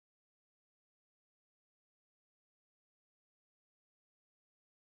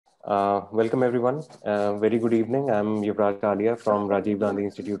Welcome everyone. Very good evening. I'm Yuvraj Kalia from Rajiv Gandhi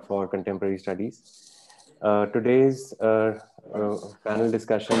Institute for Contemporary Studies. Today's panel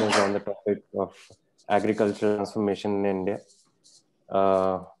discussion is on the topic of agricultural transformation in India,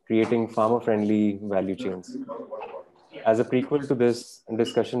 creating farmer-friendly value chains. As a prequel to this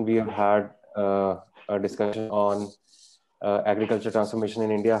discussion, we have had a discussion on agriculture transformation in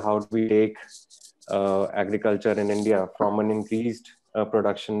India. How do we take agriculture in India from an increased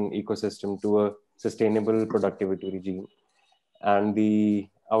production ecosystem to a sustainable productivity regime? And the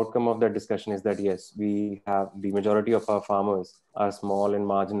outcome of that discussion is that yes, we have the majority of our farmers are small and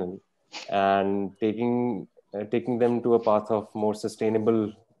marginal, and taking them to a path of more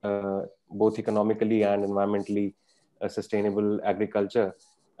sustainable, both economically and environmentally sustainable agriculture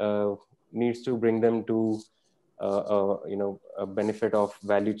needs to bring them to a benefit of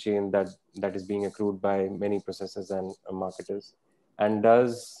value chain that is being accrued by many processors and marketers. And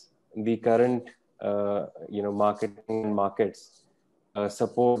does the current marketing and markets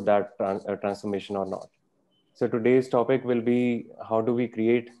support that transformation or not? So today's topic will be how do we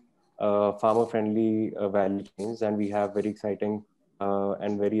create farmer-friendly value chains, and we have very exciting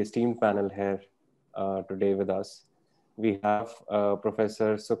and very esteemed panel here today with us. We have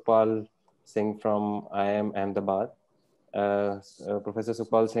Professor Sukhpal Singh from IIM Ahmedabad. Professor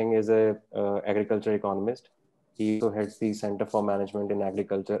Sukhpal Singh is a agriculture economist. He also heads the Center for Management in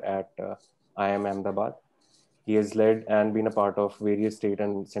Agriculture at IIM Ahmedabad. He has led and been a part of various state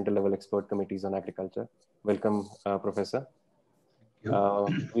and center level expert committees on agriculture. Welcome, Professor.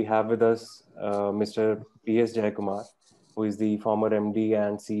 We have with us Mr. P.S. Jayakumar, who is the former MD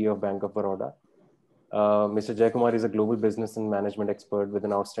and CEO of Bank of Baroda. Mr. Jayakumar is a global business and management expert with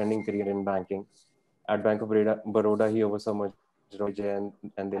an outstanding career in banking. At Bank of Baroda, he oversaw merger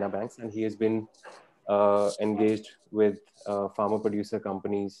and Dena banks, and he has been engaged with farmer producer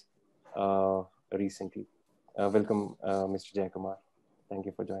companies recently. Welcome, Mr. Jayakumar. Thank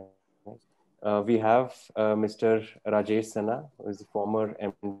you for joining. We have Mr. Rajesh Sinha, who is the former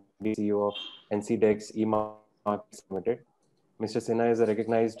MD CEO of NCDEX eMarkets Limited. Mr. Sinha is a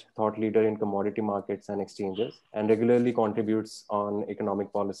recognized thought leader in commodity markets and exchanges and regularly contributes on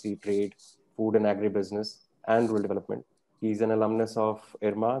economic policy, trade, food and agribusiness, and rural development. He's an alumnus of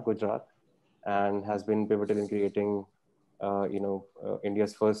IRMA, Gujarat, and has been pivotal in creating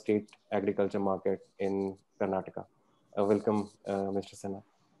India's first state agriculture market in Karnataka. Welcome, Mr. Sinha.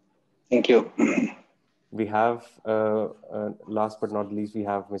 Thank you. We have, last but not least, we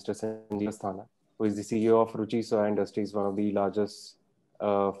have Mr. Sanjeev Asthana, who is the CEO of Ruchi Soya Industries, one of the largest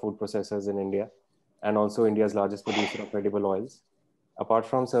food processors in India, and also India's largest producer of edible oils. Apart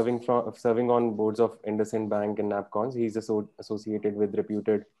from serving on boards of IndusInd Bank and NAPCons, he's associated with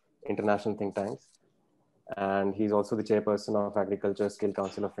reputed international think tanks. And he's also the chairperson of Agriculture Skill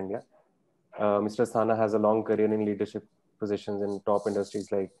Council of India. Mr. Asthana has a long career in leadership positions in top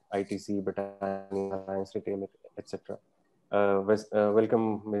industries like ITC, Britannia, Reliance Retail, etc.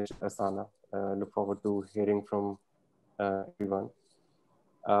 Welcome, Mr. Asthana. Look forward to hearing from everyone.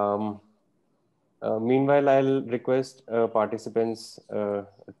 Meanwhile, I'll request participants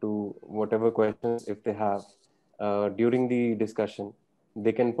to whatever questions, if they have during the discussion,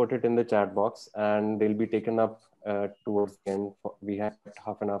 they can put it in the chat box and they'll be taken up towards the end. We have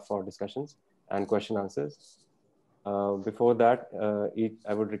half an hour for discussions and question answers. Before that,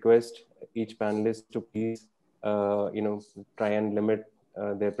 I would request each panelist to please, try and limit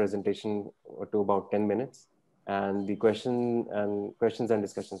their presentation to about 10 minutes, and the questions and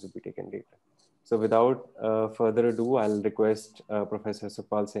discussions will be taken later. So without further ado, I'll request Professor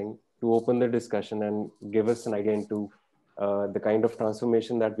Sukhpal Singh to open the discussion and give us an idea into the kind of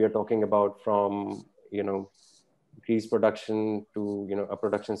transformation that we are talking about from, increased production to, a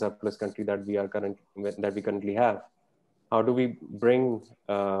production surplus country that we currently have. How do we bring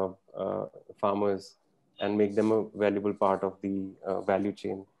farmers and make them a valuable part of the value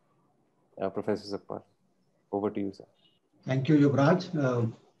chain? Professor Sukhpal, over to you, sir. Thank you,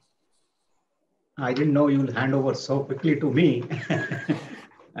 Yuvraj. I didn't know you'll hand over so quickly to me.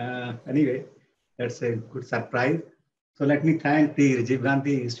 Anyway, that's a good surprise. So let me thank the Rajiv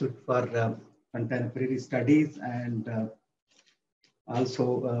Gandhi Institute for Contemporary Studies and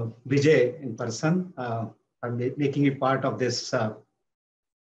also Vijay in person for making me part of this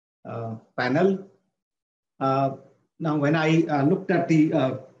panel. Now, when I looked at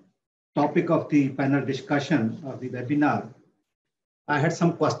the topic of the panel discussion of the webinar, I had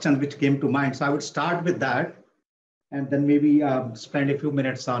some questions which came to mind. So I would start with that and then maybe spend a few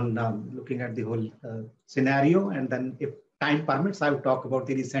minutes on looking at the whole scenario. And then if time permits, I will talk about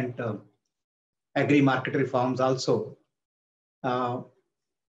the recent agri-market reforms also.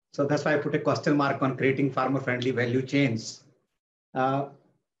 So that's why I put a question mark on creating farmer-friendly value chains. Now,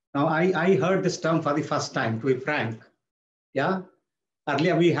 I heard this term for the first time, to be frank. Yeah.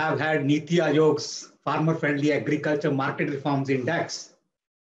 Earlier, we have had Niti Aayog's Farmer-Friendly Agriculture Market Reforms Index.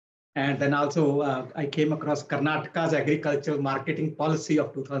 And then also, I came across Karnataka's Agricultural Marketing Policy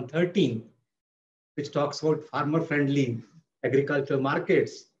of 2013, which talks about farmer-friendly agricultural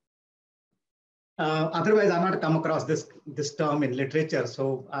markets. Otherwise, I've not come across this term in literature.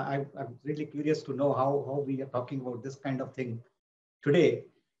 So I'm really curious to know how we are talking about this kind of thing today.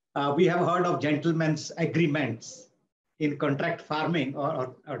 We have heard of gentlemen's agreements in contract farming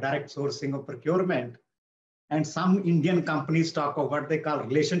or direct sourcing or procurement. And some Indian companies talk of what they call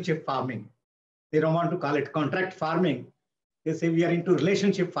relationship farming. They don't want to call it contract farming. They say we are into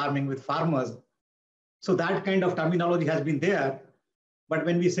relationship farming with farmers. So that kind of terminology has been there. But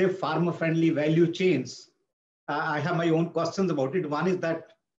when we say farmer-friendly value chains, I have my own questions about it. One is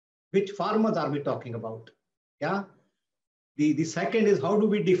that which farmers are we talking about? Yeah. The second is how do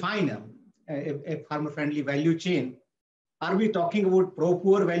we define a farmer-friendly value chain? Are we talking about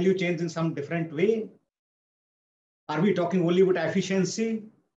pro-poor value chains in some different way? Are we talking only about efficiency?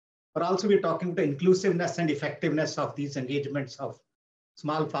 Or also we're talking about the inclusiveness and effectiveness of these engagements of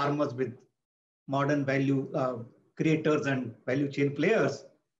small farmers with modern value creators and value chain players?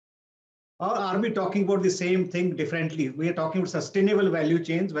 Or are we talking about the same thing differently? We are talking about sustainable value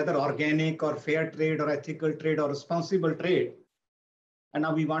chains, whether organic or fair trade or ethical trade or responsible trade. And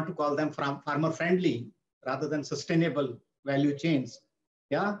now we want to call them farmer-friendly rather than sustainable value chains.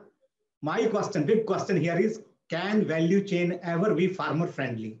 Yeah. My question, big question here is, can value chain ever be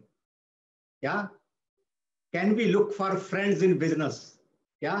farmer-friendly? Yeah. Can we look for friends in business?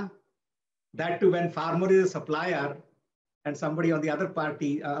 Yeah. That too, when farmer is a supplier and somebody on the other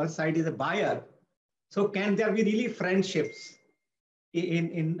party side is a buyer. So can there be really friendships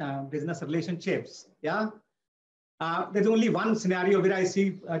in business relationships? Yeah. There's only one scenario where I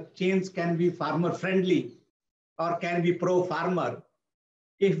see chains can be farmer friendly or can be pro-farmer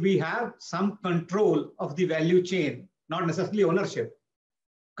if we have some control of the value chain, not necessarily ownership,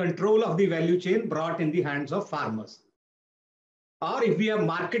 control of the value chain brought in the hands of farmers. Or if we have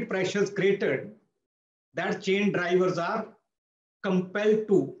market pressures created, that chain drivers are compelled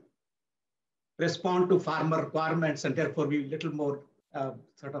to respond to farmer requirements and therefore be a little more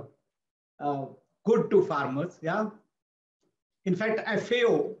good to farmers. Yeah. In fact,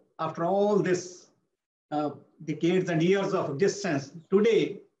 FAO, after all this decades and years of distance,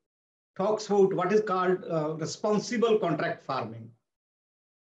 today talks about what is called responsible contract farming.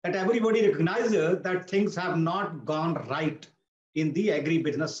 That everybody recognizes that things have not gone right in the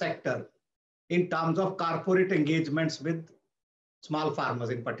agribusiness sector in terms of corporate engagements with small farmers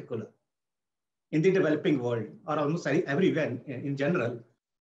in particular in the developing world or almost everywhere in general.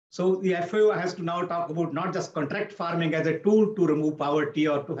 So the FAO has to now talk about not just contract farming as a tool to remove poverty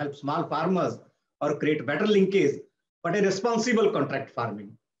or to help small farmers or create better linkage, but a responsible contract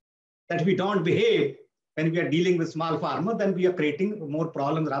farming. That we don't behave when we are dealing with small farmers, then we are creating more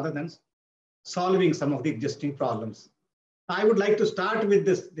problems rather than solving some of the existing problems. I would like to start with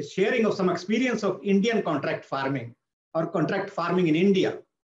the sharing of some experience of Indian contract farming or contract farming in India,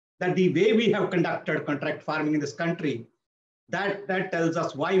 that the way we have conducted contract farming in this country, that tells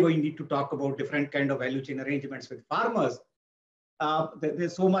us why we need to talk about different kind of value chain arrangements with farmers.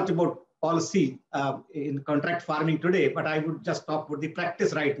 There's so much about policy in contract farming today, but I would just talk about the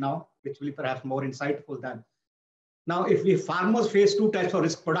practice right now, which will be perhaps more insightful than. Now, if we farmers face two types of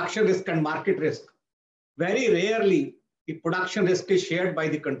risk, production risk and market risk, very rarely the production risk is shared by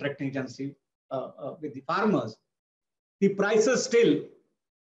the contracting agency with the farmers. The prices still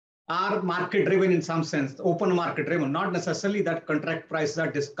are market driven in some sense, open market driven, not necessarily that contract prices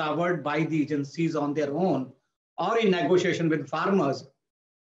are discovered by the agencies on their own or in negotiation with farmers.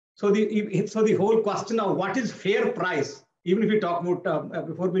 So the whole question of what is fair price, even if we talk about,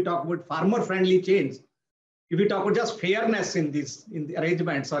 before we talk about farmer friendly chains, if we talk about just fairness in the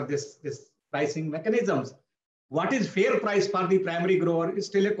arrangements or this pricing mechanisms, what is fair price for the primary grower is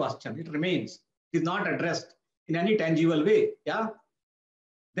still a question. It remains. It is not addressed in any tangible way. Yeah.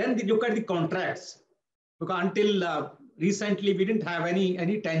 Then we look at the contracts, because until recently we didn't have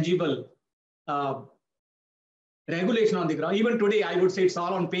any tangible regulation on the ground. Even today, I would say it's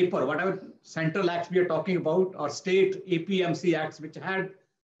all on paper. Whatever central acts we are talking about or state APMC acts, which had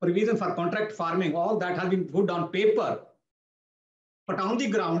provision for contract farming, all that has been put on paper. But on the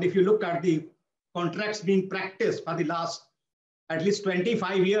ground, if you look at the contracts being practiced for the last at least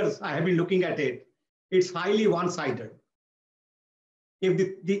 25 years, I have been looking at it, it's highly one-sided. If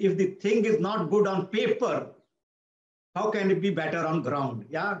the thing is not good on paper, how can it be better on ground?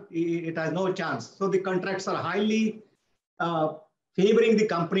 Yeah, it has no chance. So the contracts are highly favoring the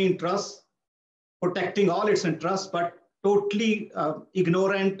company interests, protecting all its interests, but totally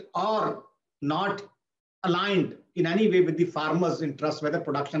ignorant or not aligned in any way with the farmers' interests, whether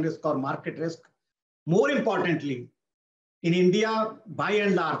production risk or market risk. More importantly, in India, by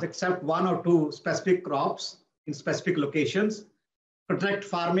and large, except one or two specific crops in specific locations, contract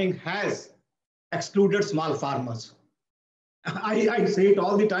farming has excluded small farmers. I say it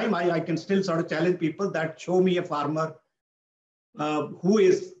all the time. I can still sort of challenge people that show me a farmer who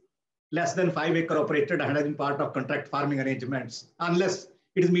is less than 5 acre operated and has been part of contract farming arrangements, unless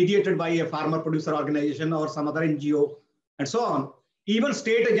it is mediated by a farmer producer organization or some other NGO and so on. Even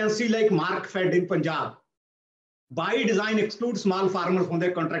state agency like Markfed in Punjab, by design, exclude small farmers from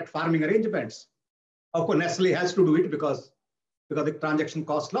their contract farming arrangements. Of course, Nestle has to do it because of the transaction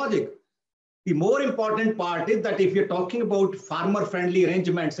cost logic. The more important part is that if you're talking about farmer-friendly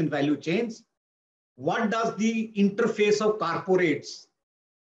arrangements in value chains, what does the interface of corporates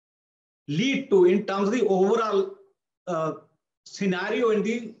lead to in terms of the overall scenario in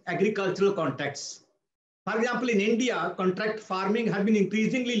the agricultural context? For example, in India, contract farming has been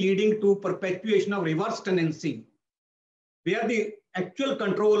increasingly leading to perpetuation of reverse tenancy, where the actual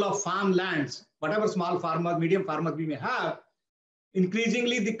control of farmlands, whatever small farmers, medium farmers we may have,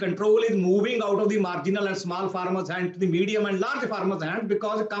 increasingly the control is moving out of the marginal and small farmers' hand to the medium and large farmers' hand,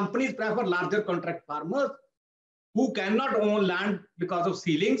 because companies prefer larger contract farmers who cannot own land because of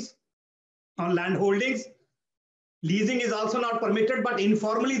ceilings on land holdings. Leasing is also not permitted, but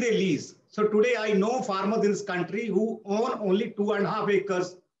informally they lease. So today I know farmers in this country who own only 2.5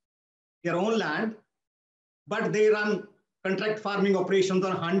 acres their own land, but they run contract farming operations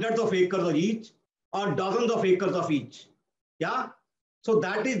on hundreds of acres of each or dozens of acres of each. Yeah. So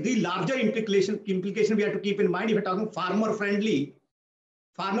that is the larger implication we have to keep in mind if we're talking farmer friendly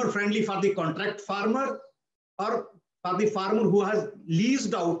for the contract farmer or for the farmer who has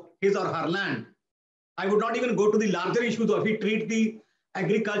leased out his or her land. I would not even go to the larger issue though. If we treat the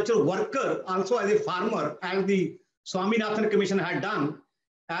agricultural worker also as a farmer, as the Swaminathan Commission had done,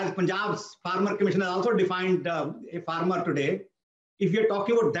 as Punjab's Farmer Commission has also defined a farmer today, if you're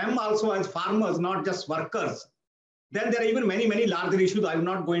talking about them also as farmers, not just workers, then there are even many, many larger issues. I will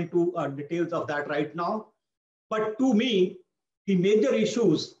not go into details of that right now. But to me, the major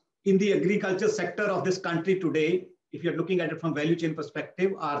issues in the agriculture sector of this country today, if you're looking at it from value chain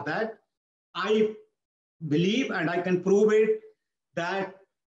perspective, are that I believe, and I can prove it, that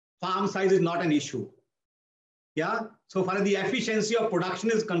farm size is not an issue. Yeah. So far as the efficiency of production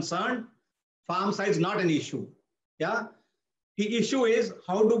is concerned, farm size is not an issue. Yeah. The issue is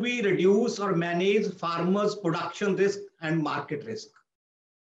how do we reduce or manage farmers' production risk and market risk?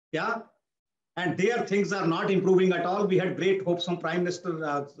 Yeah. And there things are not improving at all. We had great hopes from Prime Minister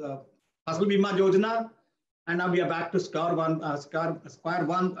Fasal Bima Yojana, and now we are back to square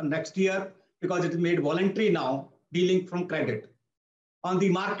one next year because it is made voluntary now, dealing from credit. On the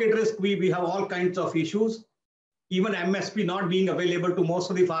market risk, we have all kinds of issues. Even MSP not being available to most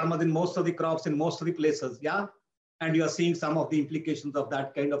of the farmers in most of the crops in most of the places. Yeah. And you are seeing some of the implications of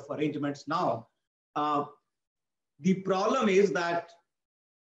that kind of arrangements now. The problem is that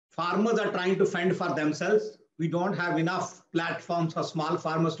farmers are trying to fend for themselves. We don't have enough platforms for small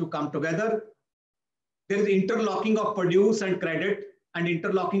farmers to come together. There is interlocking of produce and credit, and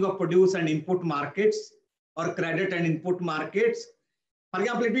interlocking of produce and input markets, or credit and input markets. For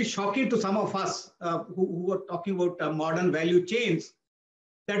example, it will be shocking to some of us who are talking about modern value chains,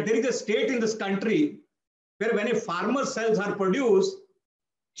 that there is a state in this country where when a farmer sells her produce,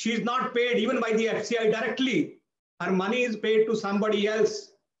 she is not paid even by the FCI directly. Her money is paid to somebody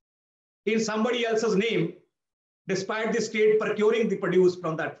else in somebody else's name, despite the state procuring the produce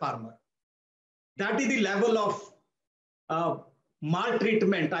from that farmer. That is the level of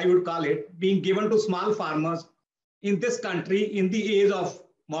maltreatment, I would call it, being given to small farmers in this country in the age of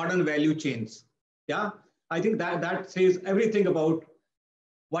modern value chains. Yeah, I think that says everything about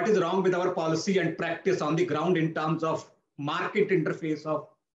what is wrong with our policy and practice on the ground in terms of market interface of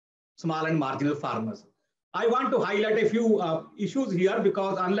small and marginal farmers. I want to highlight a few issues here,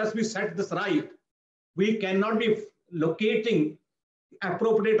 because unless we set this right, we cannot be locating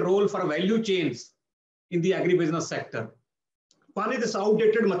appropriate role for value chains in the agribusiness sector. One is this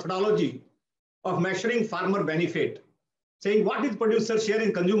outdated methodology of measuring farmer benefit, saying what is producer share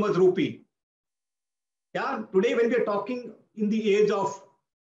in consumer's rupee. Yeah, today when we are talking in the age of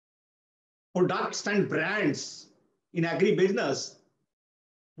products and brands in agribusiness,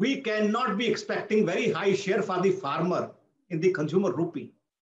 we cannot be expecting very high share for the farmer in the consumer rupee.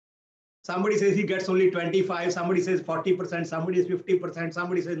 Somebody says he gets only 25, somebody says 40%, somebody is 50%,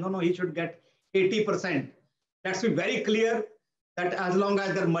 somebody says, no, he should get 80%. Let's be very clear that as long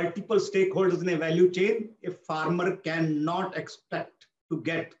as there are multiple stakeholders in a value chain, a farmer cannot expect to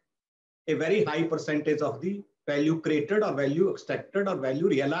get a very high percentage of the value created or value extracted or value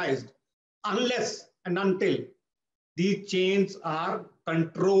realized unless and until these chains are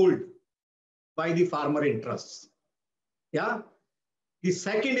controlled by the farmer interests. Yeah. The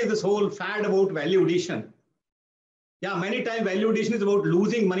second is this whole fad about value addition. Yeah, many times value addition is about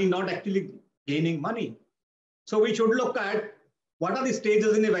losing money, not actually gaining money. So we should look at what are the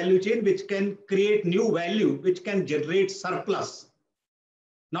stages in a value chain which can create new value, which can generate surplus.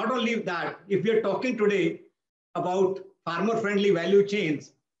 Not only that, if we are talking today about farmer-friendly value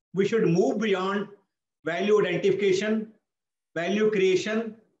chains, we should move beyond value identification, value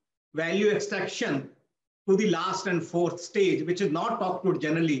creation, value extraction to the last and fourth stage, which is not talked about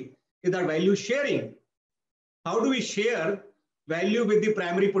generally, is our value sharing. How do we share value with the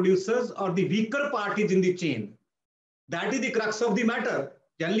primary producers or the weaker parties in the chain? That is the crux of the matter.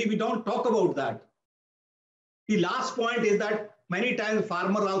 Generally, we don't talk about that. The last point is that many times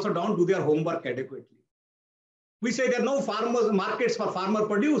farmers also don't do their homework adequately. We say there are no farmers markets for farmer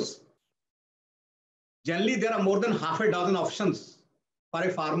produce. Generally, there are more than half a dozen options for a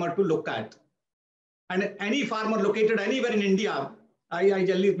farmer to look at. And any farmer located anywhere in India, I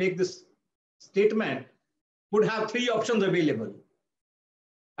generally make this statement, would have three options available.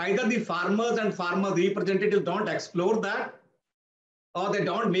 Either the farmers and farmers representatives don't explore that, or they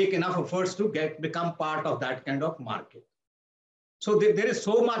don't make enough efforts to become part of that kind of market. So there is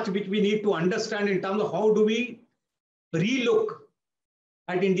so much which we need to understand in terms of how do we relook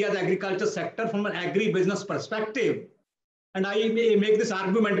at India's agriculture sector from an agri-business perspective. And I may make this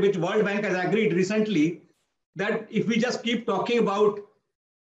argument, which World Bank has agreed recently, that if we just keep talking about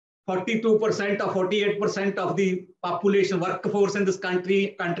 42% or 48% of the population workforce in this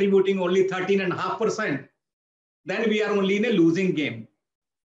country contributing only 13.5%, then we are only in a losing game.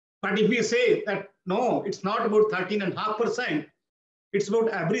 But if we say that, no, it's not about 13.5%, it's about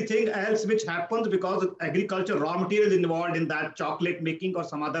everything else which happens because agriculture raw material is involved in that, chocolate making or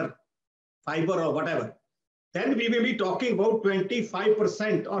some other fiber or whatever, then we may be talking about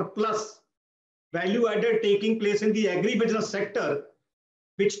 25% or plus value added taking place in the agribusiness sector,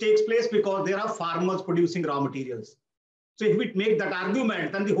 which takes place because there are farmers producing raw materials. So if we make that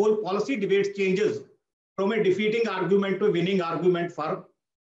argument, then the whole policy debate changes from a defeating argument to a winning argument for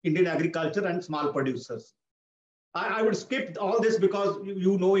Indian agriculture and small producers. I would skip all this because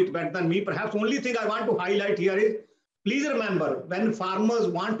you know it better than me. Perhaps the only thing I want to highlight here is, please remember, when farmers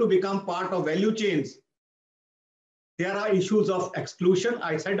want to become part of value chains, there are issues of exclusion.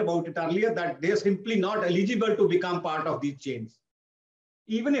 I said about it earlier that they're simply not eligible to become part of these chains.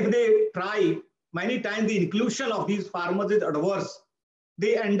 Even if they try, many times the inclusion of these farmers is adverse.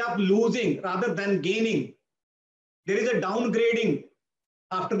 They end up losing rather than gaining. There is a downgrading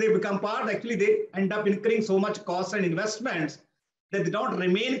after they become part. Actually, they end up incurring so much costs and investments that they don't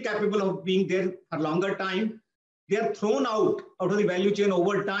remain capable of being there for longer time. They are thrown out of the value chain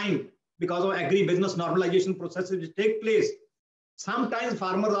over time because of agri-business normalization processes which take place. Sometimes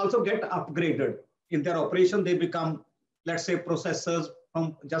farmers also get upgraded in their operation. They become, let's say, processors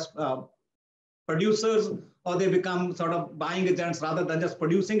from just producers, or they become sort of buying agents rather than just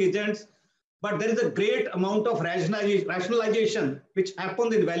producing agents. But there is a great amount of rationalization which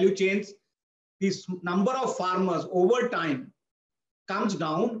happens in value chains. This number of farmers over time comes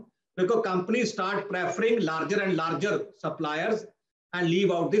down because companies start preferring larger and larger suppliers and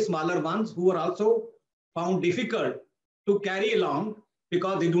leave out the smaller ones who are also found difficult to carry along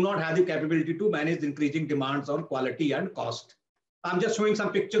because they do not have the capability to manage increasing demands on quality and cost. I'm just showing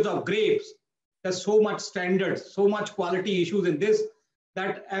some pictures of grapes. There's so much standards, so much quality issues in this,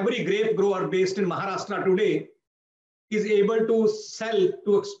 that every grape grower based in Maharashtra today is able to sell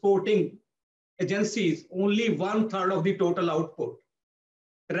to exporting agencies only 1/3 of the total output.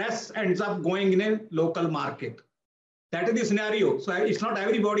 The rest ends up going in a local market. That is the scenario. So it's not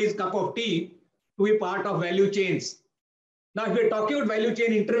everybody's cup of tea to be part of value chains. Now, if we're talking about value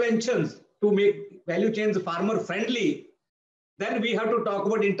chain interventions to make value chains farmer friendly, then we have to talk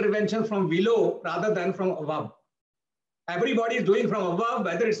about interventions from below rather than from above. Everybody is doing from above,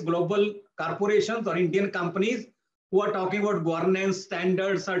 whether it's global corporations or Indian companies who are talking about governance,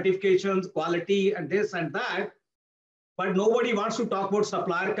 standards, certifications, quality, and this and that. But nobody wants to talk about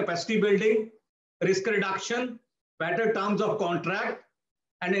supplier capacity building, risk reduction, better terms of contract,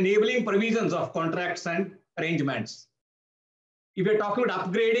 and enabling provisions of contracts and arrangements. If we're talking about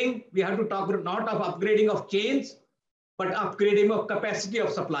upgrading, we have to talk about not of upgrading of chains, but upgrading of capacity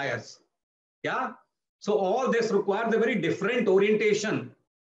of suppliers. Yeah. So all this requires a very different orientation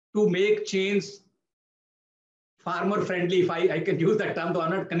to make change farmer friendly, if I can use that term, though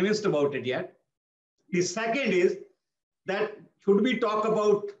I'm not convinced about it yet. The second is that should we talk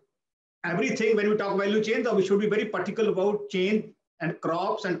about everything when we talk value chains, or we should be very particular about chain and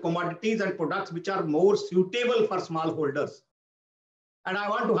crops and commodities and products which are more suitable for smallholders. And I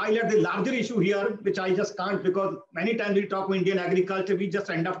want to highlight the larger issue here, which I just can't, because many times we talk about Indian agriculture, we just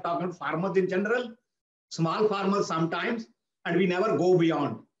end up talking about farmers in general, small farmers sometimes, and we never go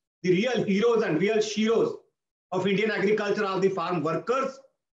beyond. The real heroes and real sheroes of Indian agriculture are the farm workers.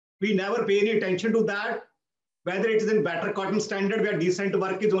 We never pay any attention to that. Whether it is in better cotton standard, where decent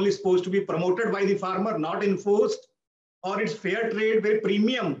work is only supposed to be promoted by the farmer, not enforced, or it's fair trade, where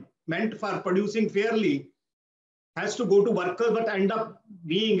premium meant for producing fairly has to go to workers, but end up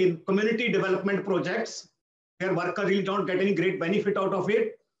being in community development projects where workers really don't get any great benefit out of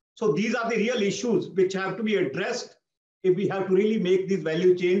it. So these are the real issues which have to be addressed if we have to really make these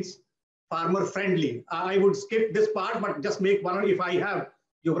value chains farmer friendly. I would skip this part, but just make one, if I have,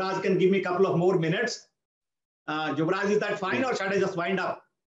 Yuvraj can give me a couple of more minutes. Yuvraj, is that fine, or should I just wind up?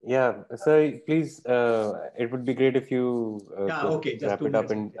 Yeah, so please, it would be great if you just wrap it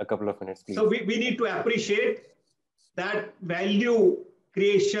up in a couple of minutes, please. So we need to appreciate that value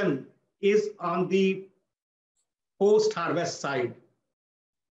creation is on the post-harvest side.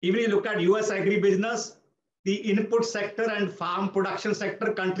 Even if you look at US agribusiness, the input sector and farm production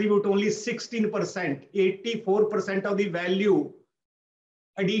sector contribute only 16%. 84% of the value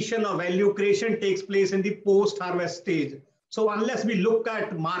addition or value creation takes place in the post-harvest stage. So unless we look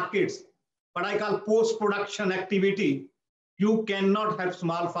at markets, what I call post-production activity, you cannot have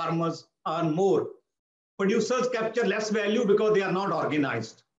small farmers earn more. Producers capture less value because they are not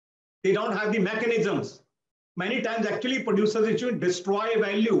organized. They don't have the mechanisms. Many times, actually, producers actually destroy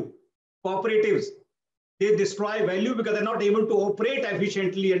value. Cooperatives, they destroy value because they're not able to operate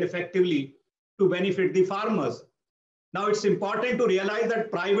efficiently and effectively to benefit the farmers. Now, it's important to realize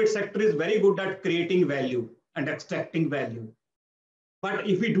that private sector is very good at creating value and extracting value. But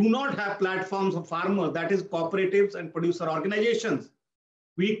if we do not have platforms of farmers, that is cooperatives and producer organizations,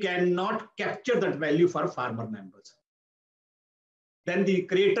 we cannot capture that value for farmer members. Then the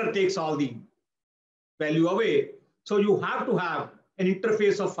creator takes all the value away. So you have to have an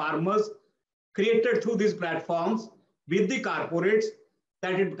interface of farmers created through these platforms with the corporates,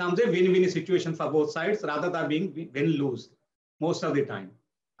 that it becomes a win-win situation for both sides rather than being win-lose most of the time.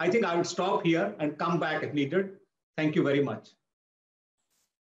 I think I would stop here and come back if needed. Thank you very much.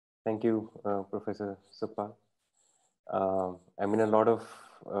 Thank you, Professor Supal. I mean, a lot of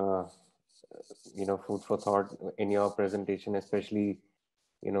food for thought in your presentation, especially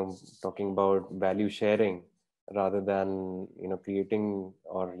talking about value sharing rather than creating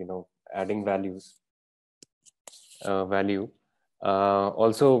or adding value.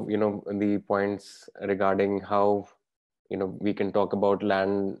 Also, the points regarding how we can talk about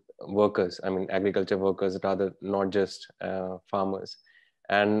land workers. I mean, agriculture workers, rather not just farmers.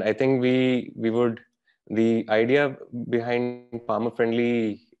 And I think the idea behind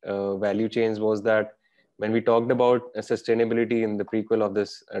farmer-friendly value chains was that when we talked about sustainability in the prequel of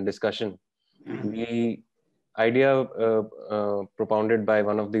this discussion, the idea propounded by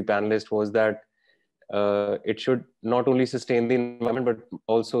one of the panelists was that it should not only sustain the environment, but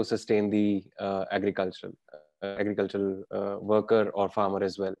also sustain the agricultural worker or farmer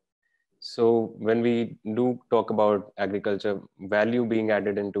as well. So when we do talk about agriculture value being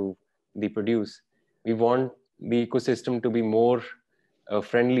added into the produce, we want the ecosystem to be more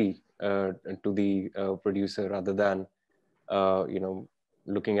friendly to the producer rather than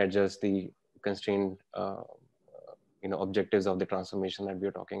looking at just the constrained objectives of the transformation that we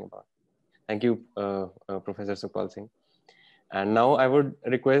are talking about. Thank you, Professor Supal Singh. And now I would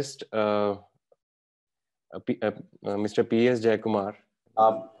request Mr. P.S. Jayakumar.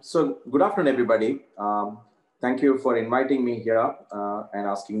 So good afternoon, everybody. Thank you for inviting me here and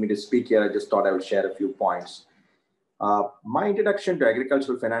asking me to speak here. I just thought I would share a few points. My introduction to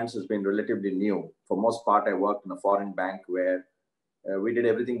agricultural finance has been relatively new. For most part, I worked in a foreign bank where we did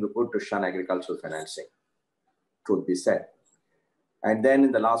everything we could to shun agricultural financing, truth be said. And then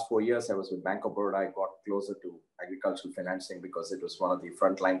in the last 4 years, I was with Bank of Baroda. I got closer to agricultural financing because it was one of the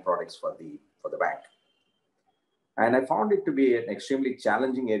frontline products for the bank. And I found it to be an extremely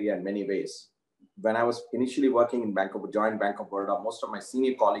challenging area in many ways. When I was initially working in joined Bank of Baroda, most of my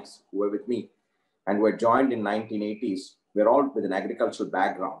senior colleagues who were with me and were joined in 1980s were all with an agricultural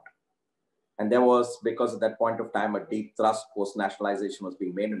background. And there was, because at that point of time, a deep thrust post-nationalization was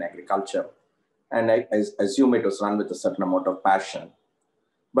being made in agriculture. And I assume it was run with a certain amount of passion.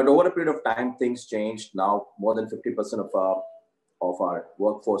 But over a period of time, things changed. Now, more than 50% of our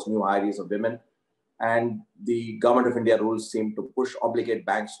workforce, new hires are women. And the government of India rules seem to obligate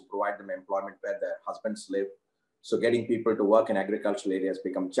banks to provide them employment where their husbands live. So getting people to work in agricultural areas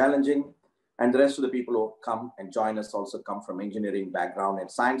become challenging. And the rest of the people who come and join us also come from engineering background and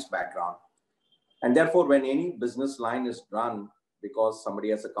science background. And therefore, when any business line is run because somebody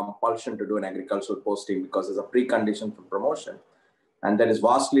has a compulsion to do an agricultural posting because there's a precondition for promotion, and that is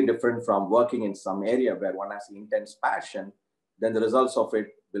vastly different from working in some area where one has intense passion, then the results of it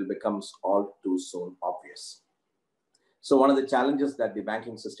will become all too soon obvious. So one of the challenges that the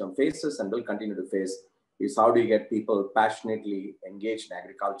banking system faces and will continue to face is how do you get people passionately engaged in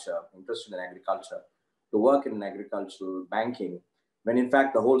agriculture, interested in agriculture, to work in agricultural banking, when in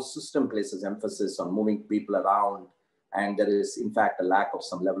fact the whole system places emphasis on moving people around, and there is in fact a lack of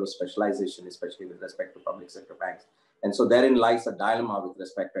some level of specialization, especially with respect to public sector banks. And so therein lies a dilemma with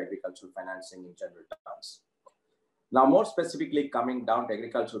respect to agricultural financing in general terms. Now, more specifically coming down to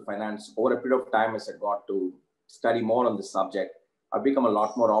agricultural finance, over a period of time as I got to study more on this subject, I've become a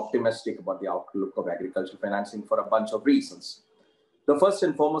lot more optimistic about the outlook of agricultural financing for a bunch of reasons. The first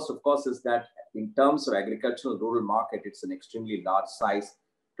and foremost, of course, is that in terms of agricultural rural market, it's an extremely large size.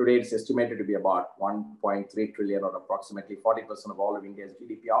 Today, it's estimated to be about 1.3 trillion or approximately 40% of all of India's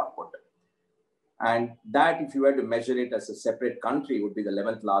GDP output. And that, if you were to measure it as a separate country, would be the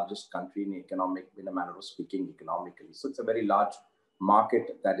 11th largest country in a manner of speaking economically. So it's a very large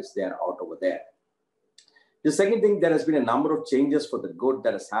market that is there out over there. The second thing, there has been a number of changes for the good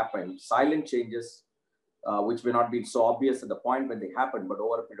that has happened, silent changes, which may not be so obvious at the point when they happen, but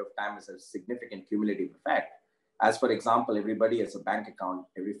over a period of time is a significant cumulative effect. As for example, everybody has a bank account,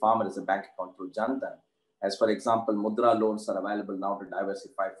 every farmer has a bank account through Jan Dhan. As for example, Mudra loans are available now to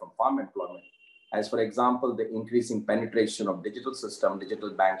diversify from farm employment. As for example, the increasing penetration of digital system, digital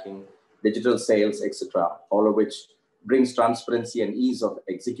banking, digital sales, etc., all of which brings transparency and ease of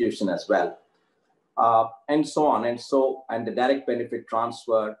execution as well. And so on. And the direct benefit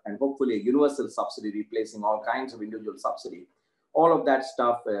transfer and hopefully a universal subsidy replacing all kinds of individual subsidy. All of that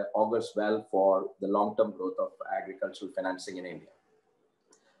stuff augurs well for the long-term growth of agricultural financing in India.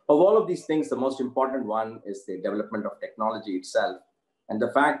 Of all of these things, the most important one is the development of technology itself. And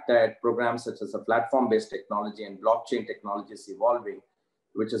the fact that programs such as a platform-based technology and blockchain technology is evolving,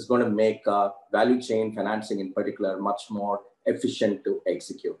 which is going to make value chain financing in particular much more efficient to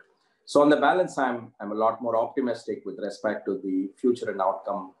execute. So on the balance, I'm a lot more optimistic with respect to the future and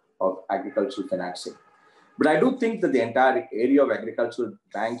outcome of agricultural financing. But I do think that the entire area of agricultural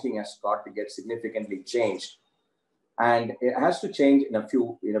banking has got to get significantly changed. And it has to change in a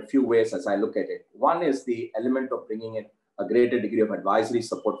few ways as I look at it. One is the element of bringing in a greater degree of advisory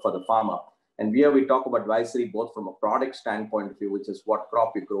support for the farmer. And here we talk about advisory both from a product standpoint of view, which is what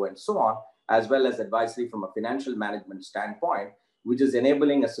crop you grow and so on, as well as advisory from a financial management standpoint, which is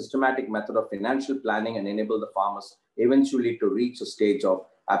enabling a systematic method of financial planning and enable the farmers eventually to reach a stage of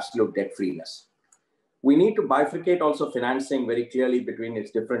absolute debt freeness. We need to bifurcate also financing very clearly between its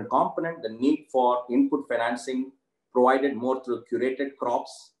different components, the need for input financing provided more through curated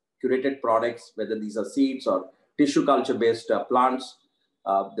crops, curated products, whether these are seeds or tissue culture-based plants,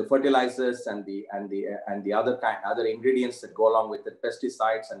 the fertilizers and the other ingredients that go along with the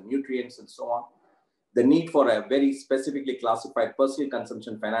pesticides and nutrients and so on. The need for a very specifically classified personal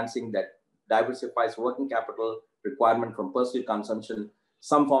consumption financing that diversifies working capital requirement from personal consumption,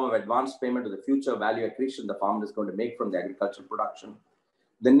 some form of advance payment to the future value accretion the farmer is going to make from the agricultural production.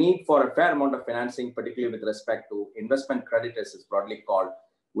 The need for a fair amount of financing, particularly with respect to investment credit, as it's broadly called,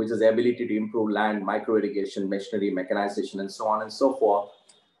 which is the ability to improve land, micro irrigation, machinery, mechanization, and so on and so forth.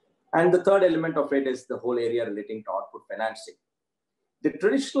 And the third element of it is the whole area relating to output financing. The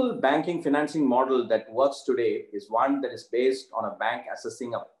traditional banking financing model that works today is one that is based on a bank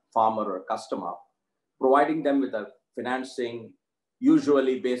assessing a farmer or a customer, providing them with a financing,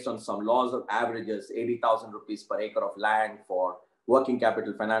 usually based on some laws of averages, 80,000 rupees per acre of land for working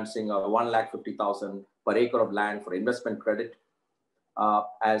capital financing, or 1,50,000 per acre of land for investment credit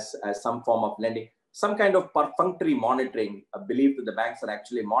as some form of lending. Some kind of perfunctory monitoring, a belief that the banks are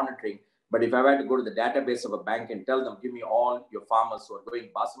actually monitoring. But if I were to go to the database of a bank and tell them, give me all your farmers who are growing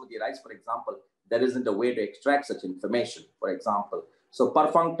basmati rice, for example, there isn't a way to extract such information, for example. So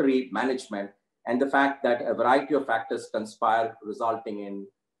perfunctory management and the fact that a variety of factors conspire resulting in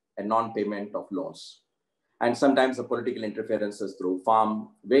a non-payment of loans. And sometimes the political interferences through farm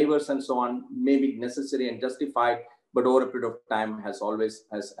waivers and so on may be necessary and justified, but over a period of time has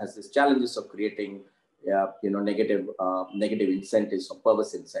these challenges of creating negative incentives or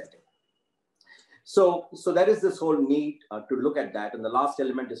perverse incentive. So that is this whole need to look at that. And the last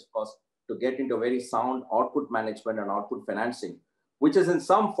element is, of course, to get into very sound output management and output financing, which is in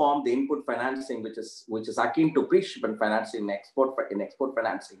some form the input financing, which is akin to pre-shipment financing in export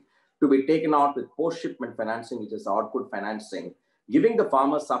financing, to be taken out with post-shipment financing, which is output financing, giving the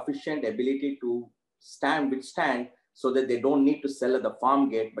farmer sufficient ability to withstand, so that they don't need to sell at the farm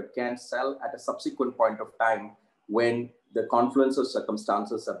gate, but can sell at a subsequent point of time when the confluence of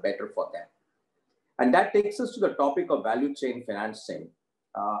circumstances are better for them. And that takes us to the topic of value chain financing.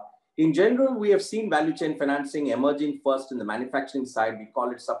 In general, we have seen value chain financing emerging first in the manufacturing side. We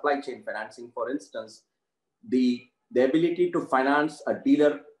call it supply chain financing. For instance, the ability to finance a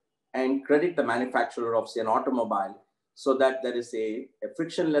dealer and credit the manufacturer of, say, an automobile, so that there is a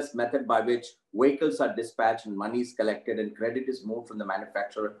frictionless method by which vehicles are dispatched and money is collected and credit is moved from the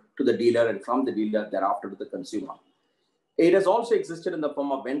manufacturer to the dealer and from the dealer thereafter to the consumer. It has also existed in the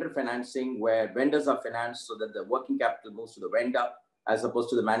form of vendor financing, where vendors are financed so that the working capital moves to the vendor as opposed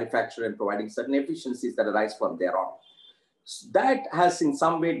to the manufacturer, and providing certain efficiencies that arise from thereon. So that has in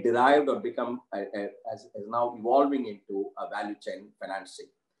some way derived or become, as now evolving into a value chain financing.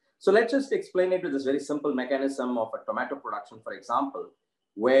 So let's just explain it with this very simple mechanism of a tomato production, for example,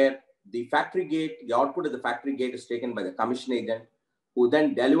 where the factory gate, the output of the factory gate is taken by the commission agent, who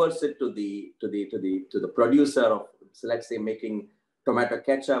then delivers it to the producer of, so let's say, making tomato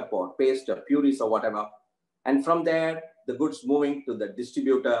ketchup or paste or purees or whatever. And from there, the goods moving to the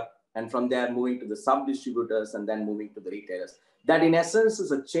distributor, and from there moving to the sub-distributors, and then moving to the retailers. That in essence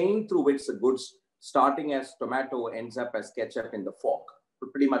is a chain through which the goods starting as tomato ends up as ketchup in the fork.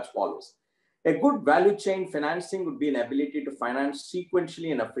 It pretty much follows. A good value chain financing would be an ability to finance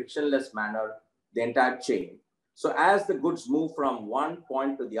sequentially in a frictionless manner the entire chain. So as the goods move from one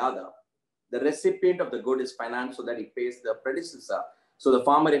point to the other, the recipient of the good is financed so that he pays the predecessor. So the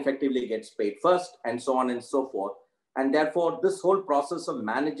farmer effectively gets paid first, and so on and so forth. And therefore, this whole process of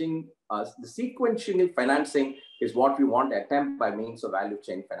managing the sequential financing is what we want to attempt by means of value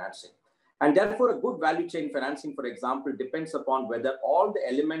chain financing. And therefore, a good value chain financing, for example, depends upon whether all the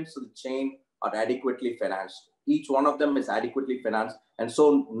elements of the chain are adequately financed. Each one of them is adequately financed, and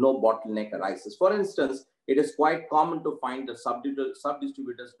so no bottleneck arises. For instance, it is quite common to find that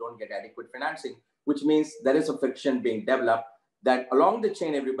sub-distributors don't get adequate financing, which means there is a friction being developed that along the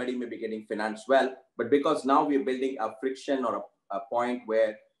chain, everybody may be getting financed well, but because now we're building a friction or a point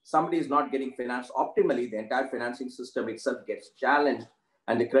where somebody is not getting financed optimally, the entire financing system itself gets challenged,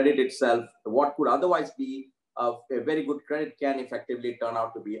 and the credit itself, what could otherwise be a very good credit, can effectively turn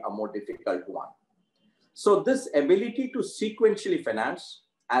out to be a more difficult one. So this ability to sequentially finance,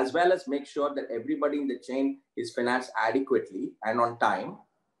 as well as make sure that everybody in the chain is financed adequately and on time,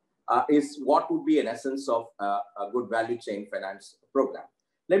 is what would be an essence of a good value chain finance program.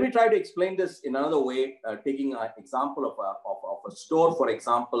 Let me try to explain this in another way, taking an example of a store, for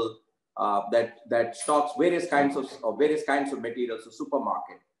example, that stocks various kinds of materials, a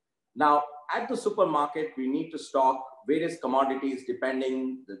supermarket. Now, at the supermarket, we need to stock various commodities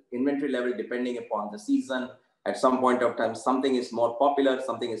depending the inventory level, depending upon the season. At some point of time, something is more popular,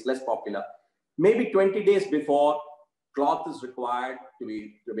 something is less popular. Maybe 20 days before, cloth is required to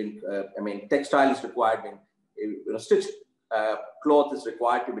be, textile is required, stitched cloth is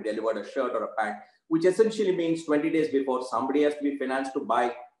required to be delivered, a shirt or a pant, which essentially means 20 days before, somebody has to be financed to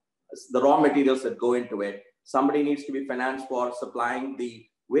buy the raw materials that go into it. Somebody needs to be financed for supplying the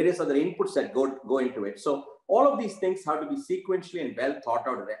various other inputs that go into it. So all of these things have to be sequentially and well thought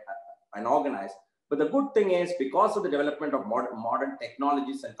out and organized. But the good thing is, because of the development of modern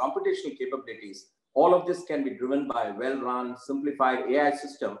technologies and computational capabilities, all of this can be driven by a well-run, simplified AI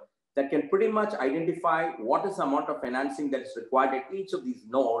system that can pretty much identify what is the amount of financing that is required at each of these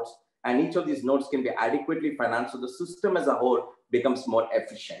nodes, and each of these nodes can be adequately financed, so the system as a whole becomes more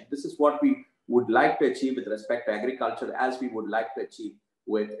efficient. This is what we would like to achieve with respect to agriculture, as we would like to achieve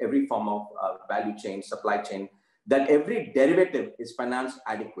with every form of value chain, supply chain, that every derivative is financed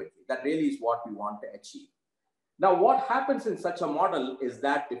adequately. That really is what we want to achieve. Now, what happens in such a model is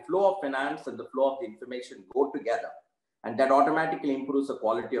that the flow of finance and the flow of the information go together, and that automatically improves the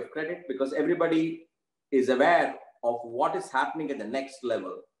quality of credit, because everybody is aware of what is happening at the next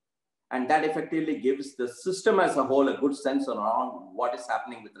level. And that effectively gives the system as a whole a good sense around what is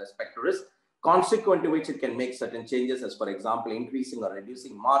happening with respect to risk, consequent to which it can make certain changes, as for example, increasing or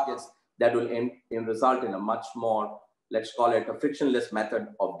reducing margins that will result in a much more, let's call it, a frictionless method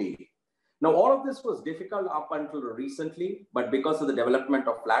of dealing. Now, all of this was difficult up until recently, but because of the development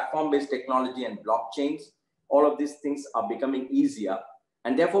of platform-based technology and blockchains, all of these things are becoming easier.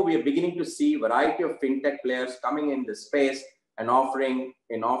 And therefore, we are beginning to see a variety of fintech players coming in the space and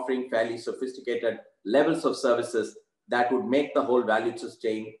offering fairly sophisticated levels of services that would make the whole value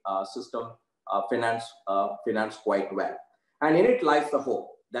chain system finance quite well. And in it lies the hope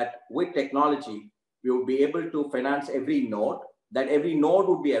that with technology, we will be able to finance every node, that every node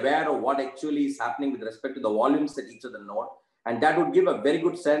would be aware of what actually is happening with respect to the volumes at each of the node. And that would give a very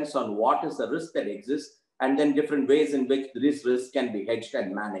good sense on what is the risk that exists, and then different ways in which this risk can be hedged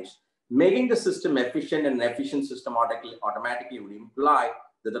and managed. Making the system efficient, and an efficient system automatically would imply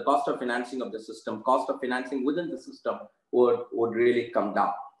that the cost of financing of the system, cost of financing within the system would really come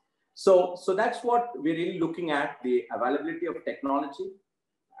down. So that's what we're really looking at, the availability of technology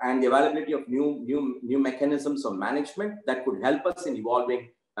and the availability of new mechanisms of management that could help us in evolving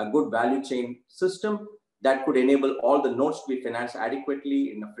a good value chain system that could enable all the nodes to be financed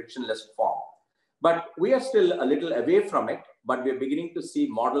adequately in a frictionless form. But we are still a little away from it, but we're beginning to see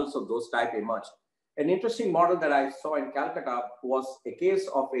models of those type emerge. An interesting model that I saw in Calcutta was a case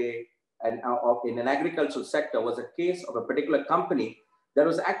of in an agricultural sector, was a case of a particular company that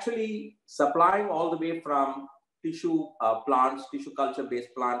was actually supplying all the way from tissue plants, tissue culture-based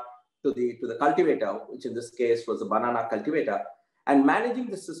plant to the cultivator, which in this case was a banana cultivator, and managing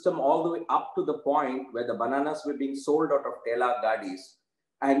the system all the way up to the point where the bananas were being sold out of Tela Gadis.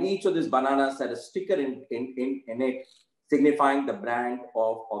 And each of these bananas had a sticker in it signifying the brand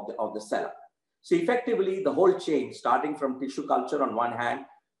of the seller. So effectively, the whole chain, starting from tissue culture on one hand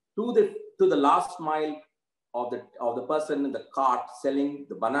to the last mile of the person in the cart selling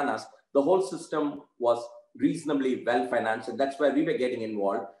the bananas, the whole system was reasonably well financed, and that's where we were getting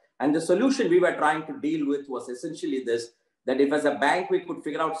involved. And the solution we were trying to deal with was essentially this: that if as a bank we could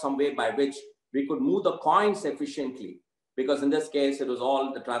figure out some way by which we could move the coins efficiently, because in this case it was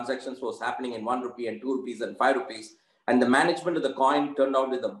all the transactions was happening in 1 rupee and 2 rupees and 5 rupees, and the management of the coin turned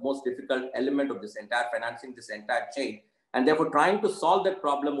out to be the most difficult element of this entire financing, this entire chain. And therefore trying to solve that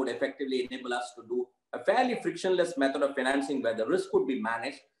problem would effectively enable us to do a fairly frictionless method of financing where the risk would be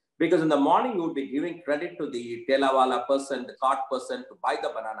managed, because in the morning you would be giving credit to the telawala person, the cart person, to buy the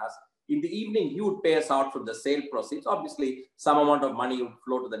bananas. In the evening, he would pay us out from the sale proceeds. Obviously, some amount of money would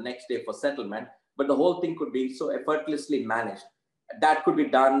flow to the next day for settlement, but the whole thing could be so effortlessly managed. That could be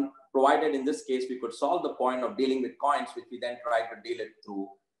done, provided in this case, we could solve the point of dealing with coins, which we then try to deal it through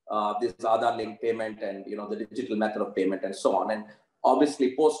this Aadhaar link payment and the digital method of payment and so on. And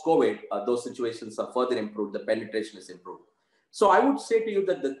obviously, post-COVID, those situations are further improved, the penetration is improved. So I would say to you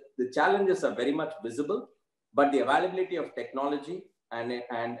that the challenges are very much visible, but the availability of technology and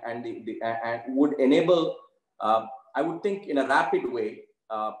would enable, I would think, in a rapid way,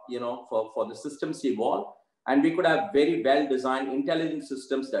 for the systems to evolve, and we could have very well-designed intelligent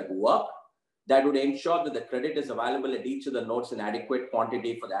systems that work, that would ensure that the credit is available at each of the nodes in adequate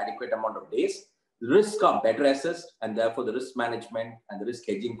quantity for the adequate amount of days. The risks are better assessed, and therefore the risk management and the risk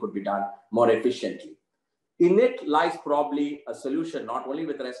hedging could be done more efficiently. In it lies probably a solution, not only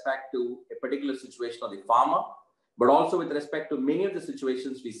with respect to a particular situation of the farmer, but also with respect to many of the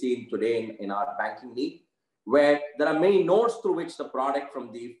situations we see today in our banking need, where there are many nodes through which the product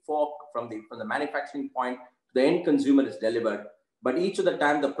from the manufacturing point to the end consumer is delivered. But each of the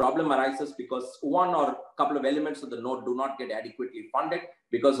time the problem arises because one or a couple of elements of the node do not get adequately funded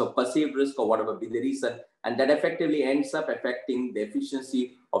because of perceived risk or whatever be the reason. And that effectively ends up affecting the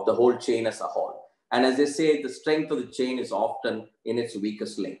efficiency of the whole chain as a whole. And as they say, the strength of the chain is often in its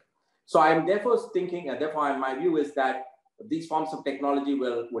weakest link. So I'm therefore thinking, and therefore my view is that these forms of technology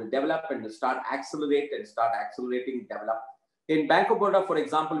will develop and start accelerating, develop. In Bank of Baroda, for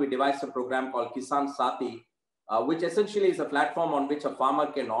example, we devised a program called Kisan Sati, which essentially is a platform on which a farmer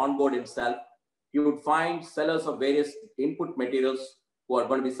can onboard himself. You would find sellers of various input materials who are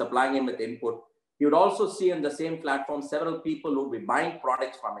going to be supplying him with input. You would also see on the same platform several people who would be buying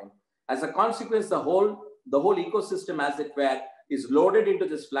products from him. As a consequence, the whole ecosystem, as it were, is loaded into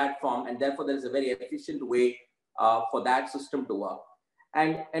this platform, and therefore there is a very efficient way for that system to work.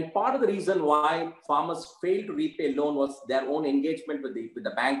 And part of the reason why farmers failed to repay loan was their own engagement with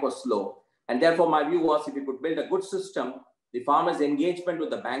the bank was slow. And therefore my view was, if you could build a good system, the farmer's engagement with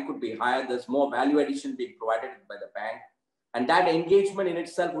the bank would be higher. There's more value addition being provided by the bank. And that engagement in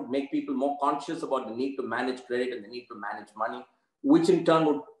itself would make people more conscious about the need to manage credit and the need to manage money, which in turn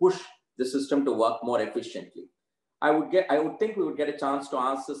would push the system to work more efficiently. I would think we would get a chance to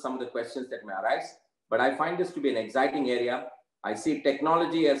answer some of the questions that may arise, but I find this to be an exciting area. I see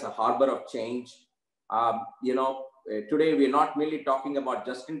technology as a harbor of change. Today we're not merely talking about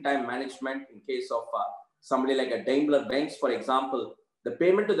just-in-time management. In case of somebody like a Daimler-Benz, for example, the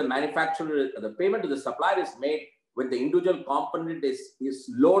payment to the manufacturer, the payment to the supplier is made when the individual component is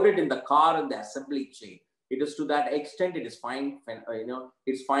loaded in the car and the assembly chain. It is to that extent it is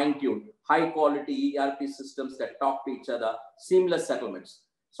it's fine-tuned. High quality ERP systems that talk to each other, seamless settlements.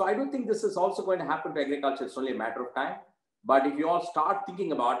 So I don't think this is also going to happen to agriculture. It's only a matter of time. But if you all start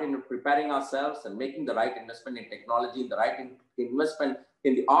thinking about it and preparing ourselves and making the right investment in technology, the right investment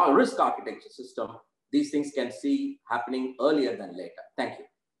in the risk architecture system, these things can see happening earlier than later. Thank you.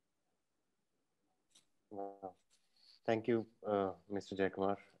 Wow. Thank you, Mr.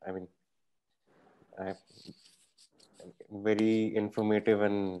 Jayakumar. I mean, very informative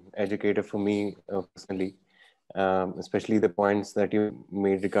and educative for me personally, especially the points that you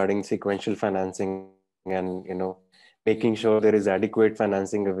made regarding sequential financing and, you know, making sure there is adequate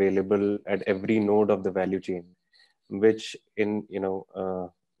financing available at every node of the value chain, which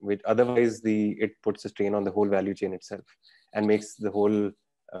which otherwise it puts a strain on the whole value chain itself and makes the whole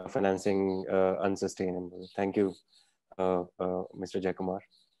financing unsustainable. Thank you, Mr. Jayakumar.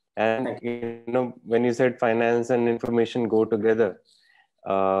 And you know, when you said finance and information go together,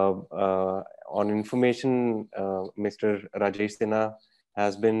 on information, Mr. Rajesh Sinha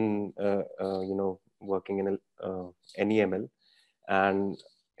has been working in NEML, and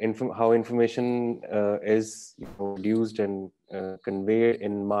how information is produced and conveyed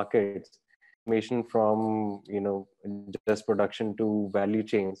in markets. Information from just production to value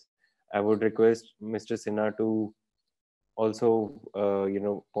chains. I would request Mr. Sinha to also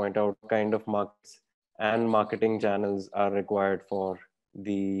point out what kind of markets and marketing channels are required for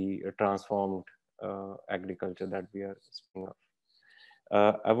the transformed agriculture that we are speaking of.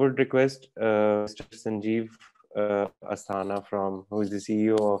 I would request Mr. Sanjeev Asthana, who is the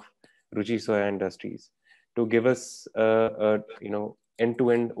CEO of Ruchi Soya Industries, to give us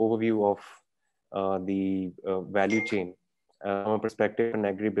end-to-end overview of the value chain from a perspective in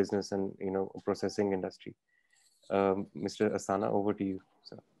agribusiness and processing industry. Mr. Asthana, over to you,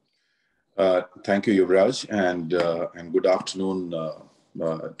 sir. Thank you, Yuvraj, and good afternoon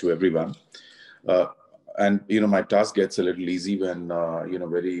to everyone. And my task gets a little easy when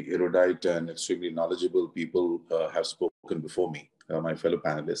very erudite and extremely knowledgeable people have spoken before me, my fellow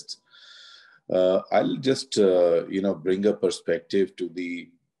panelists. I'll just bring a perspective to the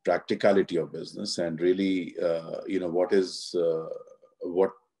practicality of business and really what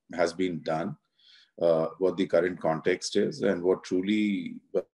has been done, what the current context is, and what truly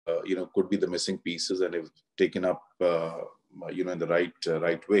could be the missing pieces, and if taken up in the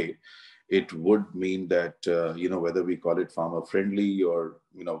right way, it would mean that whether we call it farmer friendly or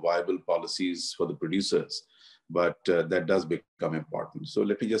viable policies for the producers, but that does become important. So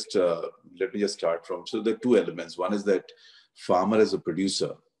let me just start from, so there are two elements. One is that farmer as a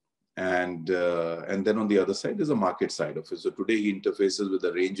producer, and then on the other side is a market side of it. So today he interfaces with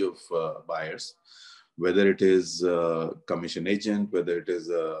a range of buyers, whether it is a commission agent, whether it is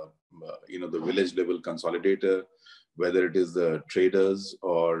the village level consolidator, whether it is the traders,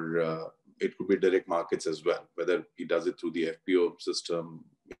 or it could be direct markets as well, whether he does it through the FPO system,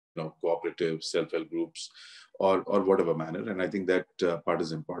 cooperatives, self-help groups, or whatever manner. And I think that part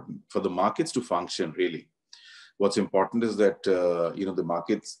is important. For the markets to function, really, what's important is that the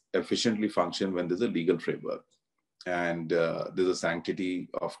markets efficiently function when there's a legal framework and there's a sanctity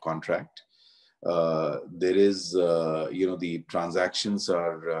of contract. There is, the transactions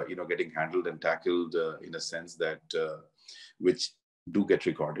are, getting handled and tackled in a sense that which do get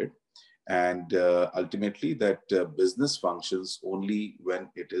recorded. And ultimately that business functions only when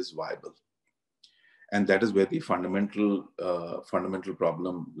it is viable. And that is where the fundamental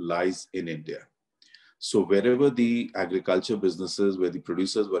problem lies in India. So wherever the agriculture businesses, where the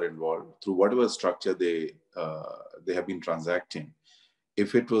producers were involved, through whatever structure they have been transacting,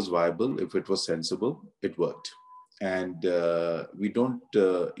 if it was viable, if it was sensible, it worked. And we don't,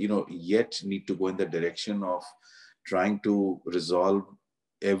 yet need to go in the direction of trying to resolve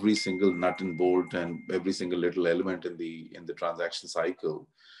every single nut and bolt and every single little element in the transaction cycle.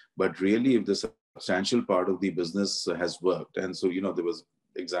 But really, if the substantial part of the business has worked, and so, there was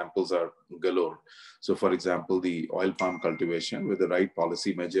examples are galore. So for example, the oil palm cultivation with the right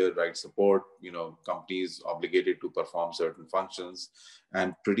policy measure, right support, companies obligated to perform certain functions,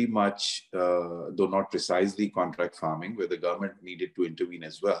 and pretty much, though not precisely contract farming, where the government needed to intervene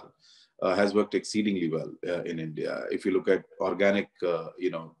as well, has worked exceedingly well in India. If you look at organic,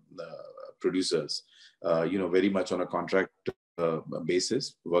 producers, very much on a contract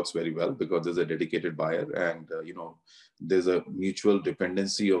basis, works very well because there's a dedicated buyer and there's a mutual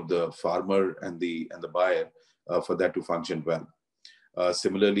dependency of the farmer and the buyer for that to function well.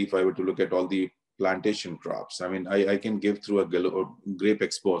 Similarly, if I were to look at all the plantation crops, I mean, I can give through grape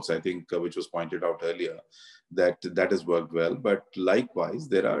exports, I think, which was pointed out earlier, that has worked well. But likewise,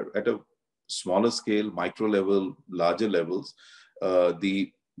 there are at a smaller scale, micro level, larger levels,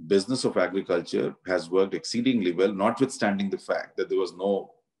 the business of agriculture has worked exceedingly well, notwithstanding the fact that there was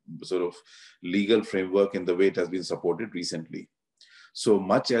no sort of legal framework in the way it has been supported recently. So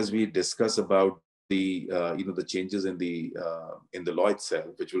much as we discuss about the the changes in the law itself,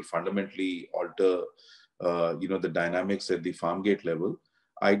 which will fundamentally alter the dynamics at the farm gate level,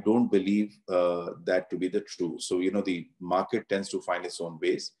 I don't believe that to be the true. So the market tends to find its own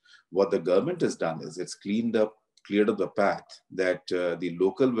ways. What the government has done is it's cleared up the path that the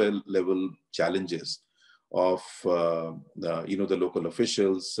local level challenges of the local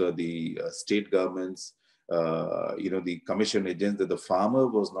officials, the state governments, the commission agents, that the farmer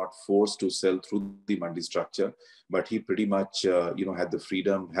was not forced to sell through the mandi structure, but he pretty much has the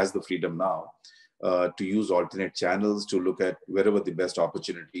freedom now to use alternate channels to look at wherever the best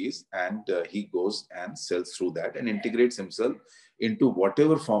opportunity is, and he goes and sells through that and integrates himself into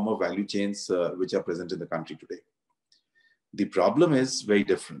whatever form of value chains which are present in the country today. The problem is very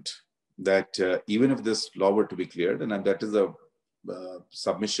different, that even if this law were to be cleared, and that is a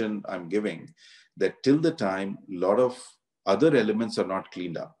submission I'm giving, that till the time a lot of other elements are not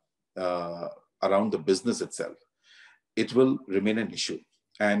cleaned up around the business itself, it will remain an issue.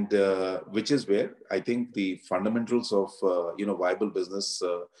 And which is where I think the fundamentals of viable business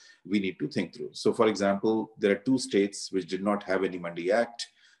we need to think through. So, for example, there are two states which did not have any Mandi Act,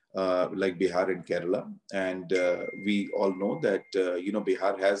 like Bihar and Kerala, and we all know that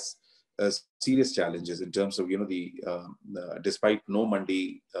Bihar has serious challenges in terms of despite no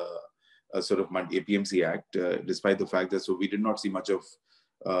Mandi sort of APMC Act, despite the fact that we did not see much of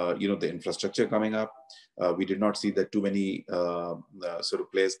the infrastructure coming up. We did not see that too many sort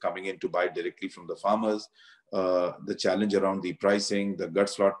of players coming in to buy directly from the farmers. The challenge around the pricing, the gut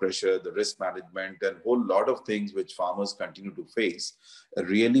slot pressure, the risk management, and a whole lot of things which farmers continue to face.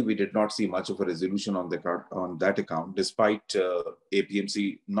 Really, we did not see much of a resolution on that account, despite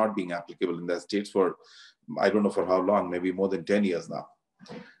APMC not being applicable in that states for, I don't know for how long, maybe more than 10 years now.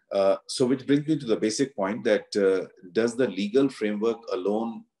 So which brings me to the basic point that does the legal framework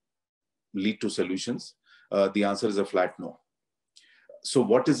alone lead to solutions? The answer is a flat no. So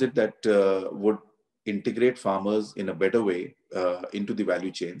what is it that would integrate farmers in a better way into the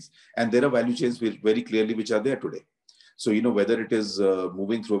value chains? And there are value chains very clearly which are there today. So, whether it is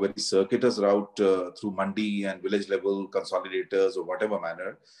moving through a very circuitous route through mandi and village level consolidators or whatever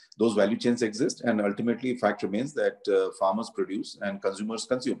manner, those value chains exist. And ultimately, fact remains that farmers produce and consumers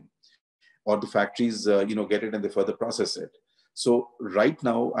consume, or the factories, get it and they further process it. So right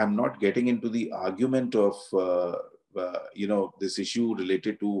now, I'm not getting into the argument of, this issue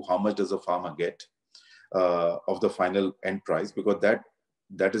related to how much does a farmer get of the final end price, because that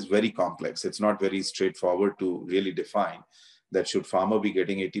is very complex. It's not very straightforward to really define that should farmer be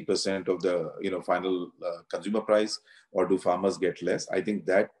getting 80% of the final consumer price, or do farmers get less? I think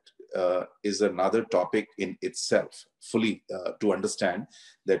that is another topic in itself, fully to understand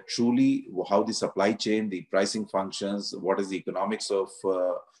that truly how the supply chain, the pricing functions, what is the economics of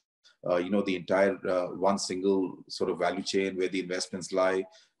the entire one single sort of value chain, where the investments lie,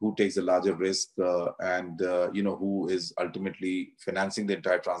 who takes the larger risk, and who is ultimately financing the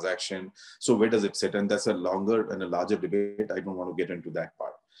entire transaction. So where does it sit? And that's a longer and a larger debate. I don't want to get into that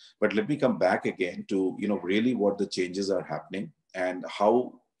part. But let me come back again to really what the changes are happening and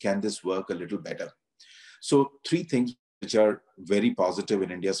how can this work a little better. So three things which are very positive in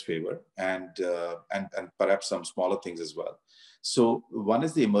India's favor, and perhaps some smaller things as well. So one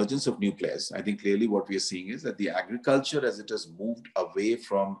is the emergence of new players. I think clearly what we are seeing is that the agriculture, as it has moved away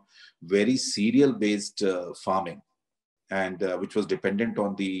from very cereal-based farming, and which was dependent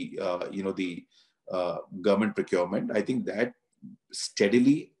on the government procurement, I think that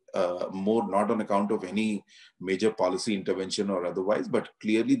steadily, more not on account of any major policy intervention or otherwise, but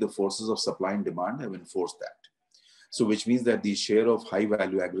clearly the forces of supply and demand have enforced that. So which means that the share of high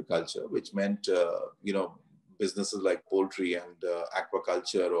value agriculture, which meant, businesses like poultry and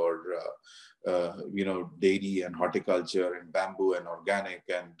aquaculture, or, dairy and horticulture and bamboo and organic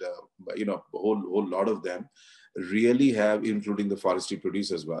and, a whole lot of them really have, including the forestry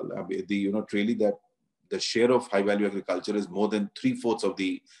produce as well. Really that the share of high value agriculture is more than 3/4 of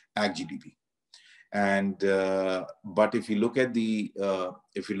the ag GDP. And but if you look at the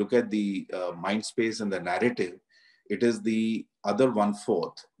mind space and the narrative, it is the other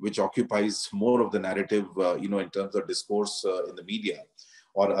 1/4 which occupies more of the narrative, in terms of discourse in the media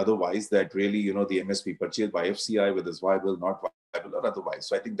or otherwise, that really, the MSP purchased by FCI, whether it's viable, not viable, or otherwise.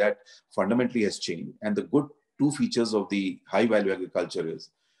 So I think that fundamentally has changed. And the good two features of the high value agriculture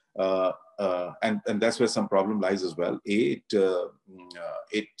is, and that's where some problem lies as well. It's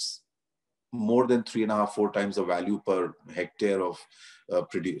more than 3.5-4 times the value per hectare of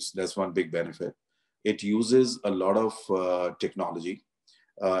produce. That's one big benefit. It uses a lot of technology.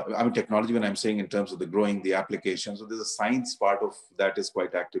 I mean, technology when I'm saying in terms of the growing, the application. So there's a science part of that is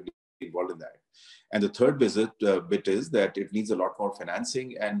quite actively involved in that. And the third bit is that it needs a lot more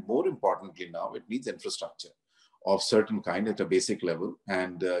financing, and more importantly now, it needs infrastructure of certain kind at a basic level,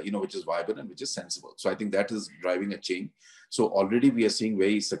 and which is viable and which is sensible. So I think that is driving a change. So already we are seeing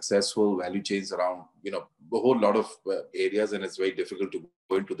very successful value chains around, a whole lot of areas, and it's very difficult to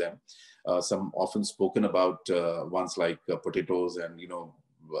go into them. Some often spoken about ones like potatoes and,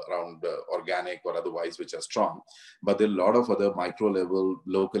 around organic or otherwise, which are strong. But there are a lot of other micro level,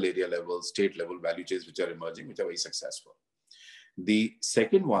 local area level, state level value chains which are emerging, which are very successful. The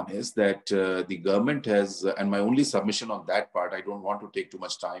second one is that the government has, and my only submission on that part, I don't want to take too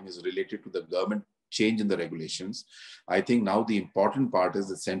much time, is related to the government change in the regulations. I think now the important part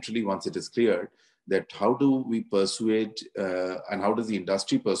is essentially, once it is cleared, that how do we persuade and how does the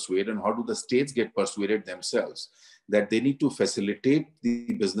industry persuade and how do the states get persuaded themselves that they need to facilitate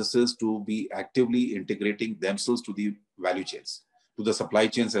the businesses to be actively integrating themselves to the value chains, to the supply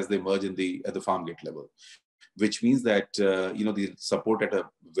chains as they merge at the farm gate level. Which means that, the support at a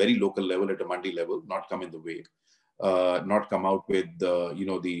very local level, at a mandi level, not come in the way, not come out with,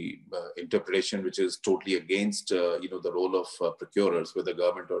 the interpretation which is totally against, the role of procurers, whether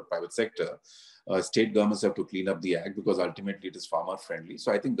government or private sector. State governments have to clean up the act because ultimately it is farmer friendly.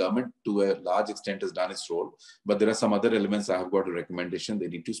 So I think government to a large extent has done its role, but there are some other elements I have got a recommendation they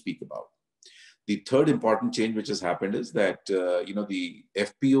need to speak about. The third important change which has happened is that, the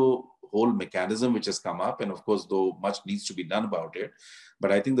FPO whole mechanism which has come up, and of course, though much needs to be done about it,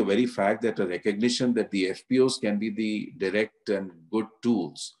 but I think the very fact that a recognition that the FPOs can be the direct and good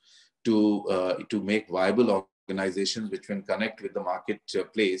tools to make viable organizations which can connect with the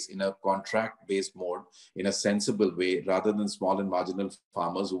marketplace in a contract-based mode in a sensible way, rather than small and marginal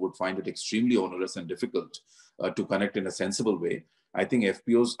farmers who would find it extremely onerous and difficult to connect in a sensible way. I think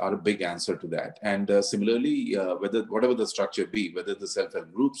FPOs are a big answer to that. And similarly, whatever the structure be, whether the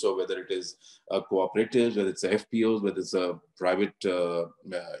self-help groups or whether it is cooperatives, whether it's FPOs, whether it's a private,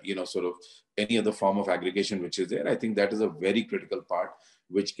 sort of any other form of aggregation which is there, I think that is a very critical part,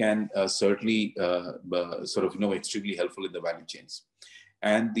 which can certainly extremely helpful in the value chains.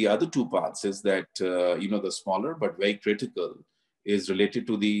 And the other two parts is that, the smaller but very critical is related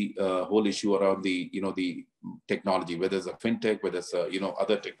to the whole issue around the, the technology, whether it's a fintech, whether it's a,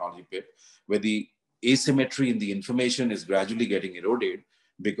 other technology bit, where the asymmetry in the information is gradually getting eroded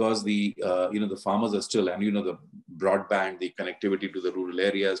because the, the farmers are still, and, the broadband, the connectivity to the rural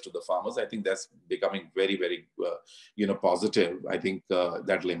areas, to the farmers, I think that's becoming very, very, positive. I think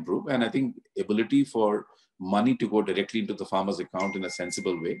that'll improve. And I think ability for money to go directly into the farmer's account in a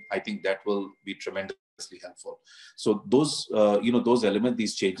sensible way, I think that will be tremendously helpful. So those, those elements,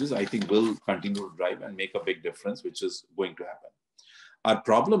 these changes, I think will continue to drive and make a big difference, which is going to happen. Our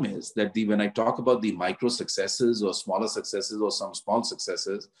problem is that when I talk about the micro successes or smaller successes or some small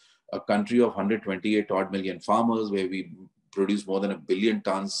successes, a country of 128 odd million farmers where we produce more than 1 billion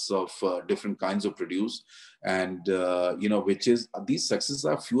tons of different kinds of produce, and, which is, these successes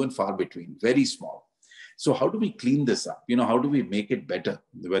are few and far between, very small. So how do we clean this up? How do we make it better?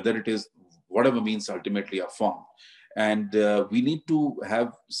 Whether it is whatever means ultimately are formed. And we need to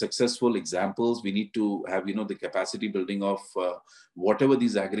have successful examples. We need to have, the capacity building of whatever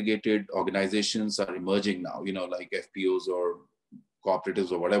these aggregated organizations are emerging now, like FPOs or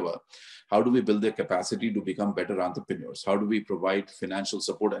cooperatives or whatever. How do we build their capacity to become better entrepreneurs? How do we provide financial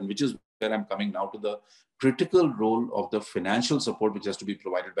support? And which is where I'm coming now to the critical role of the financial support, which has to be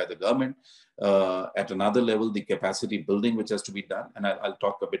provided by the government. At another level, the capacity building, which has to be done. And I'll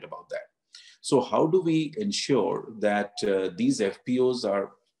talk a bit about that. So how do we ensure that these FPOs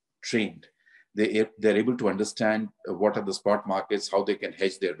are trained? They're able to understand what are the spot markets, how they can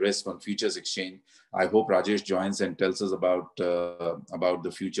hedge their risk on futures exchange. I hope Rajesh joins and tells us about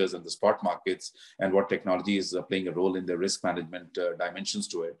the futures and the spot markets and what technology is playing a role in the risk management dimensions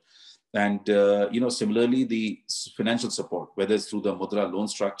to it. And, similarly, the financial support, whether it's through the Mudra loan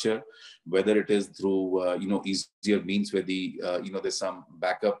structure, whether it is through, easier means where the, there's some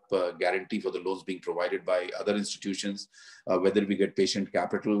backup guarantee for the loans being provided by other institutions, whether we get patient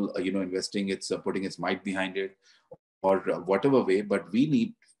capital, investing, it's putting its might behind it, or whatever way, but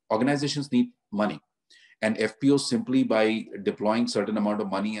organizations need money. And FPOs simply by deploying certain amount of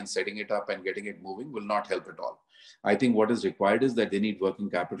money and setting it up and getting it moving will not help at all. I think what is required is that they need working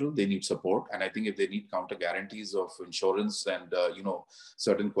capital, they need support. And I think if they need counter guarantees of insurance and,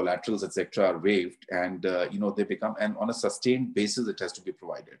 certain collaterals, etc., are waived and, they become, and on a sustained basis, it has to be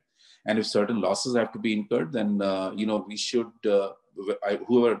provided. And if certain losses have to be incurred, then, we should,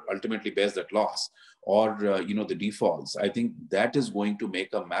 whoever ultimately bears that loss, or, the defaults, I think that is going to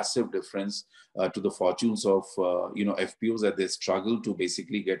make a massive difference to the fortunes of, FPOs as they struggle to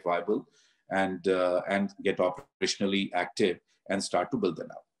basically get viable and get operationally active and start to build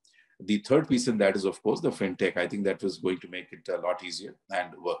them up. The third piece in that is, of course, the fintech. I think that was going to make it a lot easier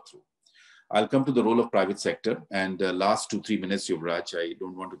and work through. I'll come to the role of private sector, and last 2-3 minutes, Yuvraj, I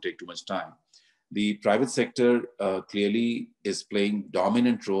don't want to take too much time. The private sector clearly is playing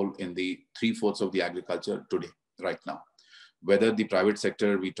dominant role in the 3/4 of the agriculture today, right now. Whether the private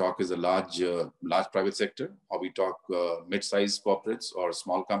sector we talk is a large private sector, or we talk mid-sized corporates or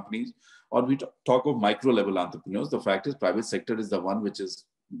small companies, or we talk of micro-level entrepreneurs, the fact is private sector is the one which is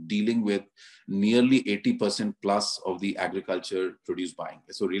dealing with nearly 80% plus of the agriculture produce buying.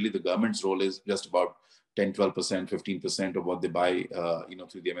 So really the government's role is just about 10, 12%, 15% of what they buy,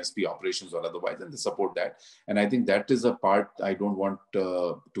 through the MSP operations or otherwise, and they support that. And I think that is a part I don't want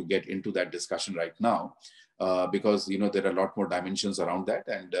to get into that discussion right now, because, there are a lot more dimensions around that,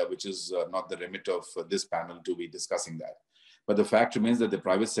 and which is not the remit of this panel to be discussing that. But the fact remains that the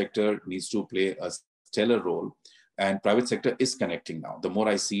private sector needs to play a stellar role. And private sector is connecting now. The more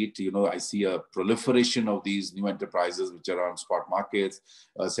I see it, I see a proliferation of these new enterprises which are on spot markets,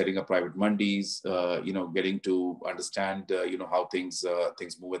 setting up private mandis, getting to understand, how things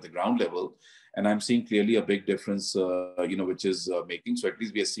move at the ground level. And I'm seeing clearly a big difference, which is making. So at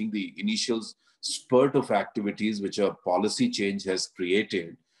least we are seeing the initial spurt of activities which a policy change has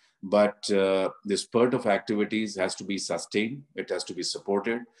created. But the spurt of activities has to be sustained. It has to be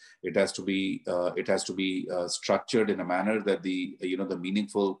supported. It has to be structured in a manner that the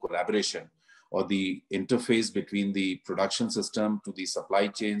meaningful collaboration or the interface between the production system to the supply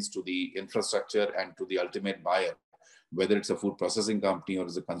chains to the infrastructure and to the ultimate buyer, whether it's a food processing company or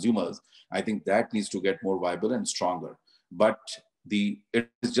as a consumers, I think that needs to get more viable and stronger. But it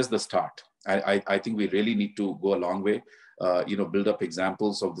is just the start. I think we really need to go a long way. Build up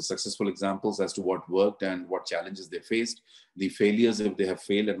examples of the successful examples as to what worked and what challenges they faced, the failures if they have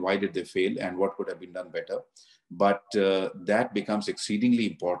failed and why did they fail and what could have been done better. But that becomes exceedingly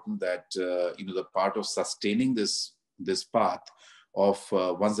important that, the part of sustaining this path of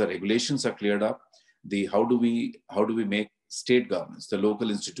once the regulations are cleared up, how do we make state governments, the local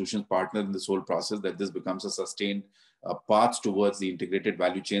institutions partner in this whole process, that this becomes a sustained path towards the integrated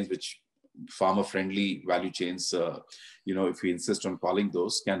value chains, which farmer-friendly value chains, if we insist on calling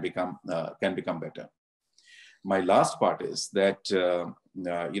those, can become better. My last part is that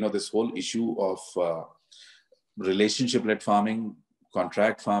this whole issue of relationship-led farming,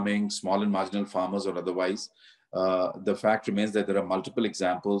 contract farming, small and marginal farmers or otherwise, the fact remains that there are multiple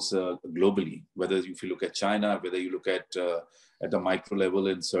examples globally. Whether if you look at China, whether you look at the micro level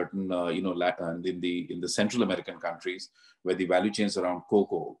in certain, in the Central American countries, where the value chains around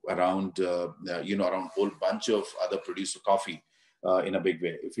cocoa, around around a whole bunch of other producer coffee in a big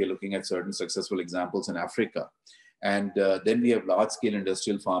way. If you're looking at certain successful examples in Africa, and then we have large-scale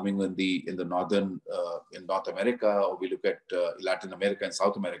industrial farming in North America, or we look at Latin America and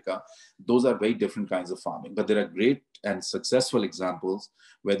South America. Those are very different kinds of farming, but there are great and successful examples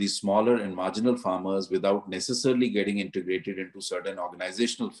where the smaller and marginal farmers, without necessarily getting integrated into certain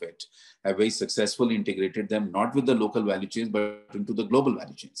organizational fit, have very successfully integrated them, not with the local value chains, but into the global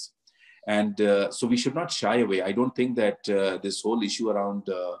value chains. And so we should not shy away. I don't think that this whole issue around,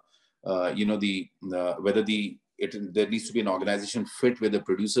 whether there needs to be an organization fit where the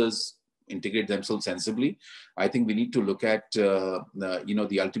producers integrate themselves sensibly. I think we need to look at,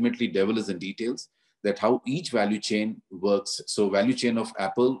 the ultimately devil is in details, that how each value chain works. So value chain of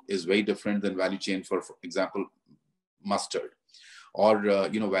apple is very different than value chain for example, mustard, or,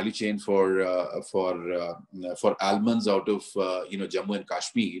 value chain for almonds out of, Jammu and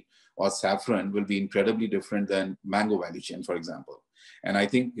Kashmir, or saffron will be incredibly different than mango value chain, for example. And I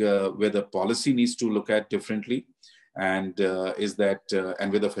think where the policy needs to look at differently, and is that,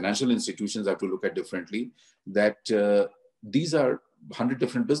 and where the financial institutions have to look at differently, that these are 100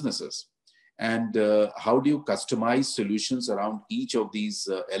 different businesses. And how do you customize solutions around each of these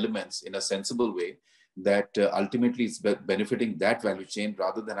elements in a sensible way that ultimately is benefiting that value chain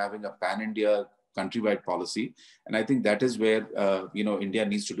rather than having a pan-India countrywide policy? And I think that is where, India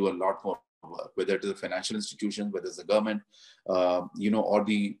needs to do a lot more work, whether it is a financial institution, whether it's the government, or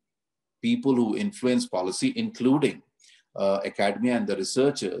the people who influence policy, including academia and the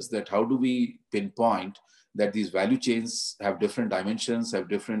researchers, that how do we pinpoint that these value chains have different dimensions, have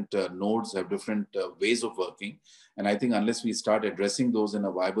different nodes, have different ways of working. And I think unless we start addressing those in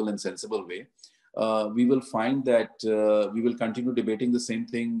a viable and sensible way, we will find that we will continue debating the same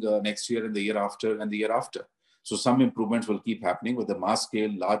thing next year and the year after and the year after. So some improvements will keep happening, with the mass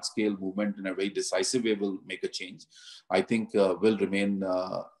scale, large scale movement in a very decisive way will make a change. I think will remain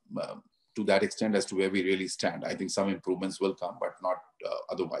to that extent as to where we really stand. I think some improvements will come, but not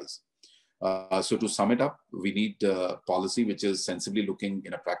otherwise. So to sum it up, we need policy which is sensibly looking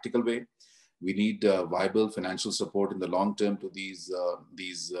in a practical way. We need viable financial support in the long term to these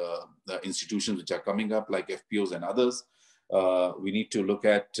institutions which are coming up, like FPOs and others. We need to look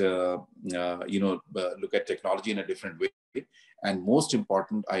at look at technology in a different way. And most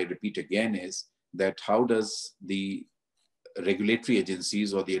important, I repeat again, is that how does the regulatory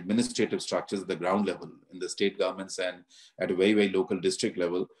agencies or the administrative structures at the ground level in the state governments and at a very, very local district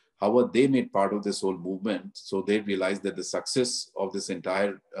level, how are they made part of this whole movement, so they realize that the success of this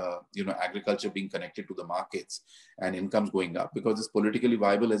entire agriculture being connected to the markets and incomes going up, because it's politically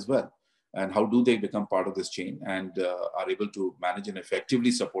viable as well. And how do they become part of this chain and are able to manage and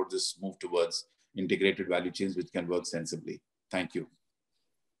effectively support this move towards integrated value chains which can work sensibly? Thank you.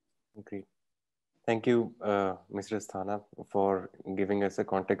 Great. Thank you, Mr. Asthana, for giving us a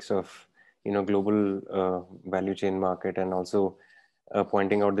context of global value chain market, and also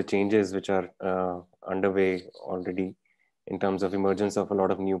pointing out the changes which are underway already in terms of emergence of a lot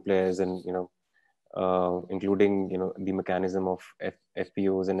of new players, and including the mechanism of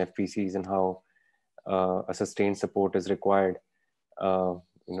FPOs and FPCs, and how a sustained support is required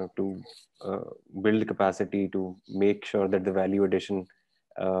to build capacity to make sure that the value addition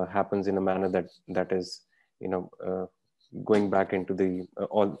happens in a manner that is going back into the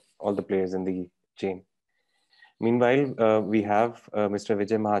all the players in the chain. Meanwhile, we have Mr.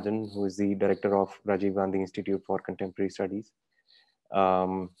 Vijay Mahajan, who is the director of Rajiv Gandhi Institute for Contemporary Studies.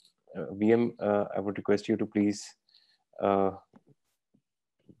 VM, I would request you to please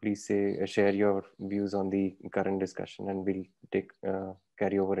share your views on the current discussion, and we'll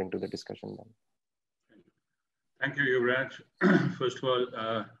carry over into the discussion then. Thank you, Yuvraj. First of all,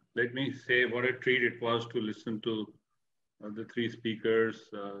 let me say what a treat it was to listen to the three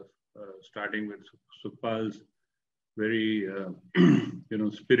speakers, starting with Sukhpal's very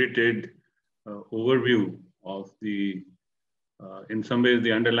spirited overview of the, in some ways,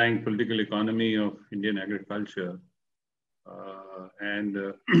 the underlying political economy of Indian agriculture.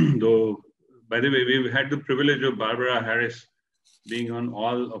 Though, by the way, we've had the privilege of Barbara Harris being on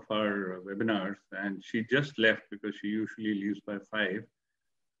all of our webinars, and she just left because she usually leaves by 5.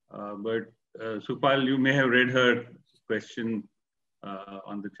 But Sukhpal, you may have read her question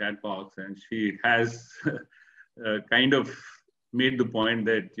on the chat box, and she has kind of made the point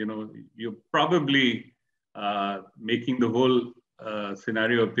that you're probably making the whole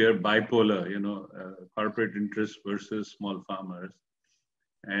scenario appear bipolar, corporate interests versus small farmers.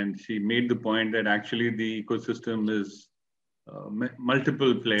 And she made the point that actually the ecosystem is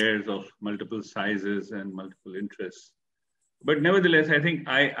multiple players of multiple sizes and multiple interests. But nevertheless, I think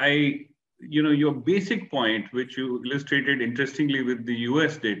your basic point, which you illustrated interestingly with the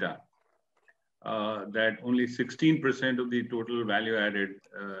US data, that only 16% of the total value added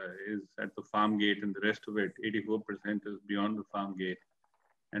is at the farm gate, and the rest of it, 84%, is beyond the farm gate.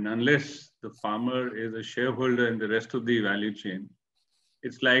 And unless the farmer is a shareholder in the rest of the value chain,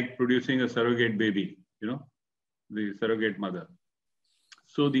 it's like producing a surrogate baby, the surrogate mother.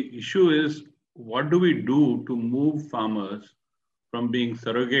 So the issue is, what do we do to move farmers from being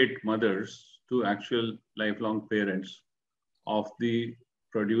surrogate mothers to actual lifelong parents of the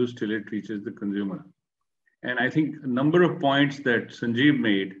produce till it reaches the consumer? And I think a number of points that Sanjeev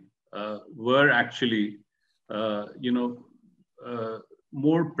made were actually,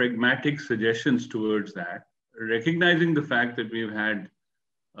 more pragmatic suggestions towards that, recognizing the fact that we've had,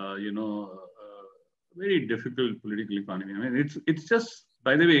 very difficult political economy. I mean, it's just,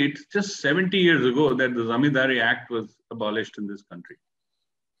 by the way, it's just 70 years ago that the Zamindari Act was abolished in this country.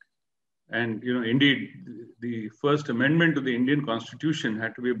 And, indeed, the first amendment to the Indian Constitution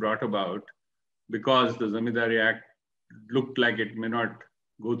had to be brought about because the Zamindari Act looked like it may not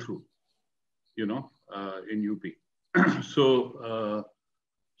go through, in UP. So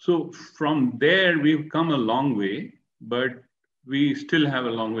from there, we've come a long way, but we still have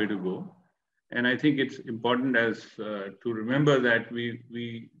a long way to go. And I think it's important to remember that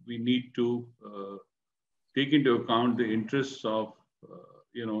we need to take into account the interests of,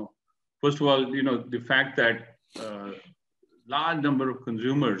 first of all, the fact that large number of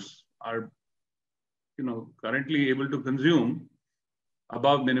consumers are, currently able to consume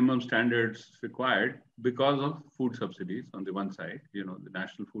above minimum standards required because of food subsidies on the one side, the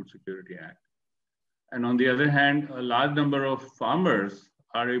National Food Security Act. And on the other hand, a large number of farmers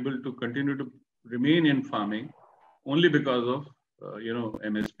are able to continue to remain in farming only because of,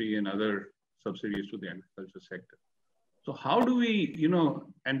 MSP and other subsidies to the agriculture sector. So how do we,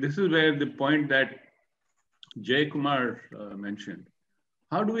 and this is where the point that Jay Kumar mentioned,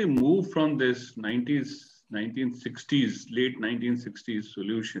 how do we move from this 1960s, late 1960s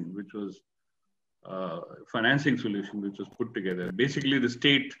solution, which was financing solution, which was put together, basically the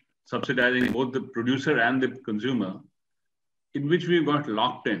state subsidizing both the producer and the consumer, in which we got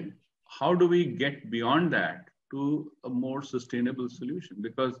locked in. How do we get beyond that to a more sustainable solution?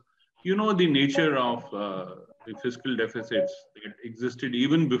 Because the nature of the fiscal deficits that existed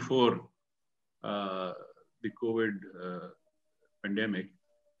even before the COVID pandemic.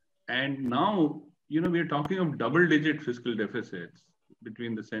 And now, we are talking of double-digit fiscal deficits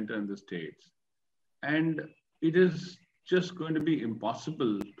between the center and the states. And it is just going to be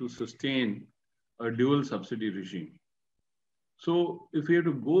impossible to sustain a dual subsidy regime. So if we have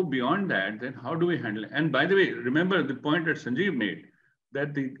to go beyond that, then how do we handle it? And by the way, remember the point that Sanjeev made,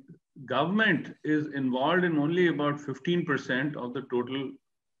 that the government is involved in only about 15% of the total,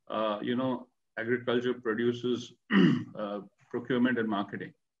 agriculture produces procurement and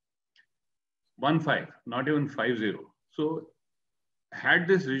marketing. 15, not even 50. So had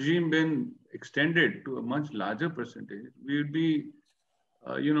this regime been extended to a much larger percentage, we would be,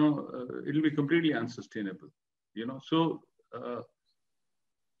 it'll be completely unsustainable, So,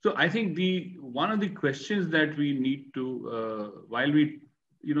 so I think one of the questions that we need to, while we,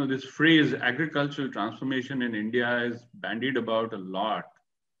 this phrase agricultural transformation in India is bandied about a lot,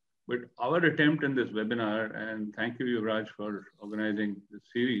 but our attempt in this webinar, and thank you, Yuvraj, for organizing this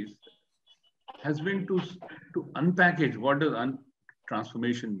series, has been to unpackage what does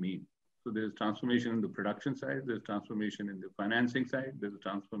transformation mean. So there's transformation in the production side, there's transformation in the financing side, there's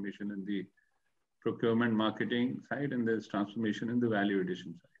transformation in the procurement marketing side, and there's transformation in the value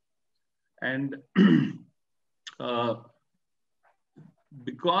addition side. And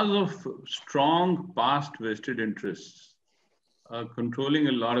because of strong past vested interests controlling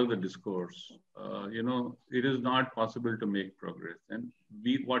a lot of the discourse, it is not possible to make progress. And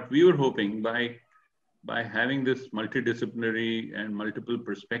what we were hoping by having this multidisciplinary and multiple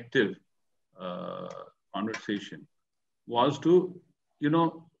perspective conversation was to,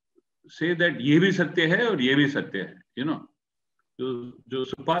 say that ये भी सत्य है और ये भी सत्य है, जो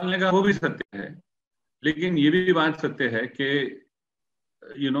सुखपाल ने कहा वो भी सत्य है, लेकिन ये भी बात सत्य है कि,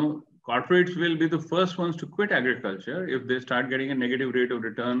 corporates will be the first ones to quit agriculture if they start getting a negative rate of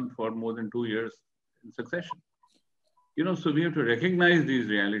return for more than 2 years in succession. So we have to recognize these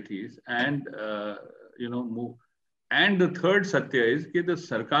realities and, move. And the third satya is that the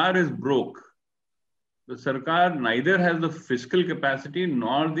sarkar is broke. The sarkar neither has the fiscal capacity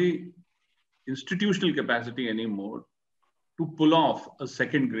nor the institutional capacity anymore to pull off a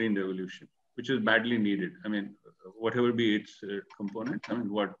second green revolution, which is badly needed. I mean, whatever be its component, I mean,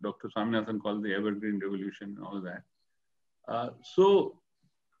 what Dr. Swaminathan calls the evergreen revolution and all of that. So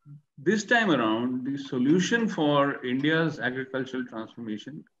this time around, the solution for India's agricultural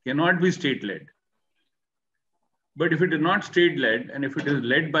transformation cannot be state-led. But if it is not state-led, and if it is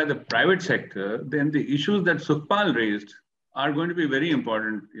led by the private sector, then the issues that Sukhpal raised are going to be very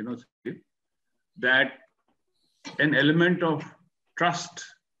important, that an element of trust,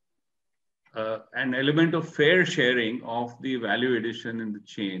 an element of fair sharing of the value addition in the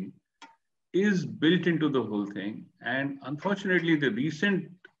chain is built into the whole thing. And unfortunately, the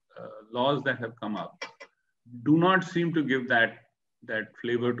recent laws that have come up do not seem to give that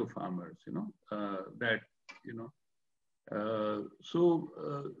flavor to farmers,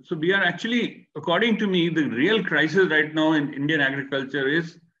 So we are actually, according to me, the real crisis right now in Indian agriculture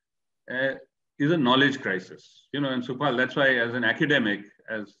is a knowledge crisis. And Sukhpal, that's why as an academic,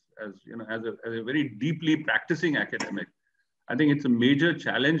 as a very deeply practicing academic, I think it's a major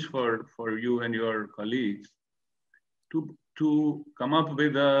challenge for you and your colleagues to come up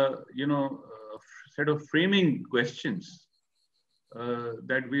with a set of framing questions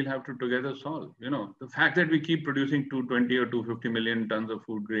that we'll have to together solve. The fact that we keep producing 220 or 250 million tons of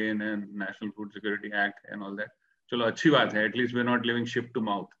food grain and National Food Security Act and all that, chalo, achhi baat hai. At least we're not living ship to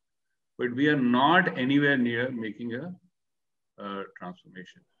mouth. But we are not anywhere near making a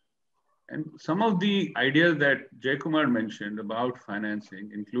transformation. And some of the ideas that Jay Kumar mentioned about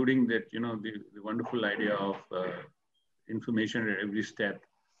financing, including that, the wonderful idea of information at every step,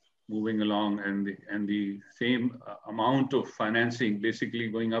 moving along, and the same amount of financing basically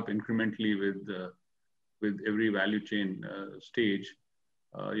going up incrementally with every value chain stage,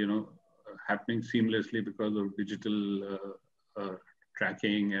 happening seamlessly because of digital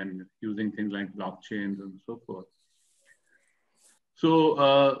tracking and using things like blockchains and so forth.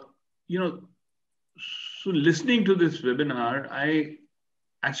 So, So listening to this webinar,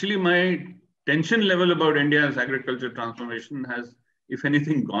 my tension level about India's agriculture transformation has, if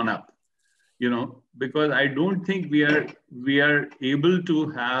anything, gone up. Because I don't think we are able to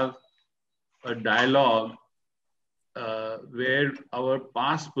have a dialogue where our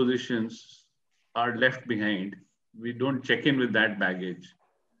past positions are left behind. We don't check in with that baggage,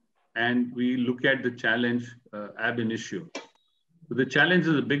 and we look at the challenge ab initio. So the challenge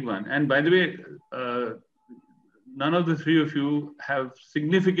is a big one. And by the way, none of the three of you have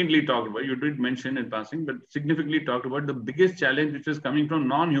significantly talked about, you did mention in passing, but significantly talked about the biggest challenge which is coming from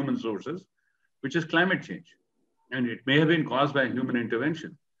non-human sources, which is climate change. And it may have been caused by human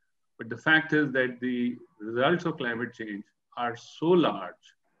intervention. But the fact is that the results of climate change are so large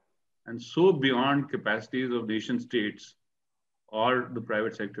and so beyond capacities of nation states or the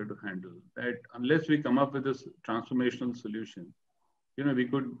private sector to handle that unless we come up with this transformational solution,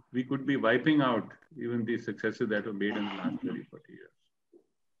 we could be wiping out even the successes that were made in the last 30, 40 years.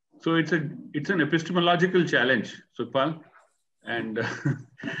 So it's an epistemological challenge, Sukhpal, and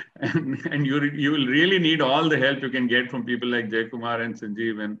you will really need all the help you can get from people like Jaykumar and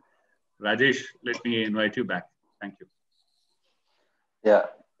Sanjeev and Rajesh. Let me invite you back. Thank you.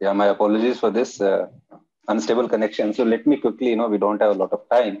 Yeah. My apologies for this unstable connection. So let me quickly, we don't have a lot of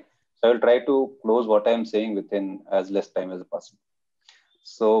time. So I will try to close what I'm saying within as less time as possible.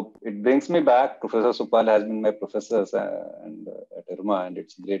 So it brings me back. Professor Supal has been my professor and at IRMA, and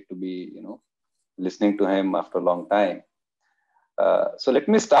it's great to be, listening to him after a long time. So let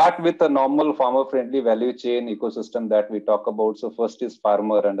me start with a normal farmer-friendly value chain ecosystem that we talk about. So first is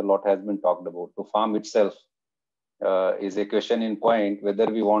farmer, and a lot has been talked about. So farm itself is a question in point whether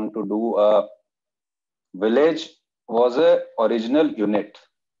we want to do a village was a original unit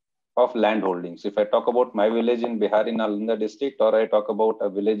of land holdings. If I talk about my village in Bihar in Nalanda district, or I talk about a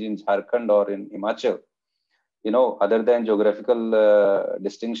village in Jharkhand or in Himachal, other than geographical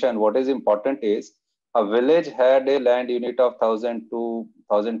distinction, what is important is a village had a land unit of 1,000 to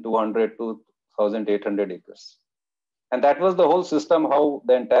 1,200 to 1,800 acres. And that was the whole system, how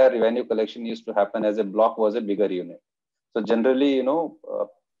the entire revenue collection used to happen as a block was a bigger unit. So generally,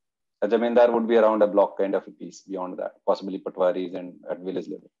 a zamindar would be around a block kind of a piece beyond that, possibly patwaris and at village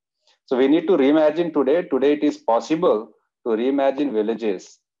level. So we need to reimagine today. Today it is possible to reimagine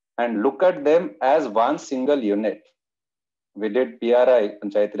villages and look at them as one single unit. We did PRI,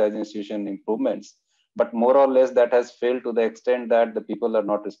 Panchayati Raj Institution improvements, but more or less that has failed to the extent that the people are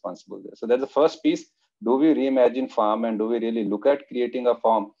not responsible there. So that's the first piece. Do we reimagine farm, and do we really look at creating a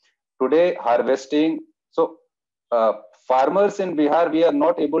farm? Today, harvesting. So farmers in Bihar, we are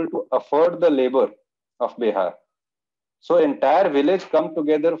not able to afford the labor of Bihar. So entire village come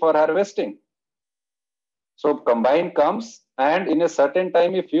together for harvesting. So combine comes, and in a certain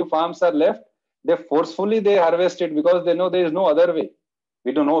time, if few farms are left, they harvest it because they know there is no other way.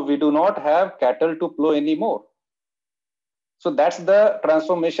 We do not have cattle to plow anymore. So that's the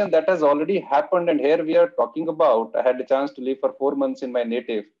transformation that has already happened. And here we are talking about, I had the chance to live for 4 months in my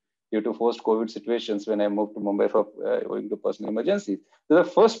native due to post-COVID situations when I moved to Mumbai for owing to personal emergencies. So the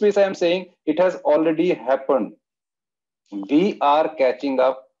first piece I am saying, it has already happened. We are catching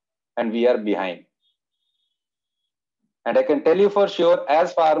up and we are behind. And I can tell you for sure,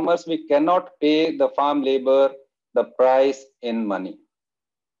 as farmers, we cannot pay the farm labor the price in money.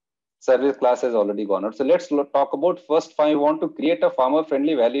 Service class has already gone out. So let's talk about first, I want to create a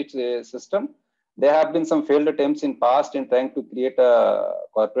farmer-friendly value system. There have been some failed attempts in past in trying to create a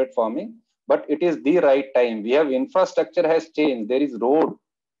corporate farming, but it is the right time. We have infrastructure has changed. There is road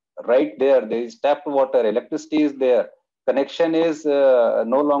right there. There is tapped water, electricity is there. Connection is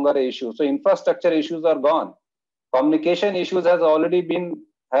no longer an issue. So infrastructure issues are gone. Communication issues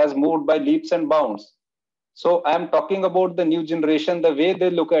has moved by leaps and bounds. So I'm talking about the new generation, the way they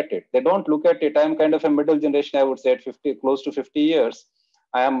look at it. They don't look at it. I'm kind of a middle generation, I would say, at close to 50 years.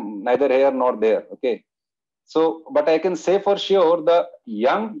 I am neither here nor there. Okay. So, but I can say for sure, the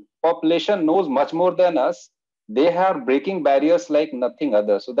young population knows much more than us. They are breaking barriers like nothing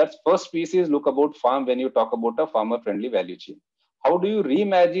other. So that's first piece is look about farm when you talk about a farmer-friendly value chain. How do you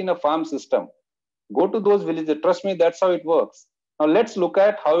reimagine a farm system? Go to those villages. Trust me, that's how it works. Now let's look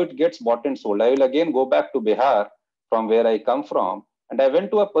at how it gets bought and sold. I will again go back to Bihar from where I come from. And I went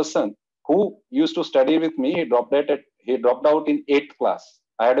to a person who used to study with me. He dropped out in 8th class.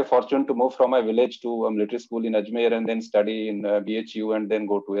 I had a fortune to move from my village to a military school in Ajmer and then study in BHU and then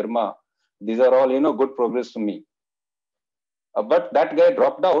go to IRMA. These are all, good progress for me. But that guy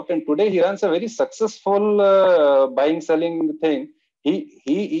dropped out, and today he runs a very successful buying, selling thing.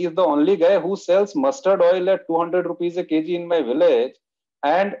 He is the only guy who sells mustard oil at 200 rupees a kg in my village,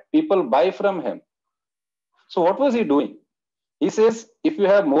 and people buy from him. So what was he doing? He says, if you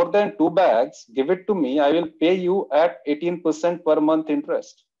have more than 2 bags, give it to me. I will pay you at 18% per month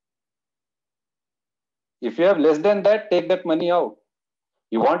interest. If you have less than that, take that money out.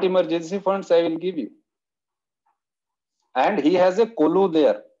 You want emergency funds, I will give you. And he has a kolu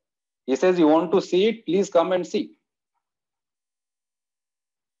there. He says, you want to see it, please come and see.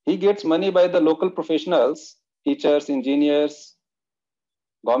 He gets money by the local professionals, teachers, engineers,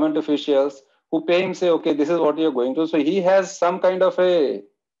 government officials, who pay him, say, okay, this is what you're going to. So he has some kind of a,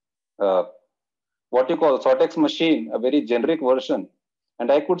 what you call Sortex machine, a very generic version. And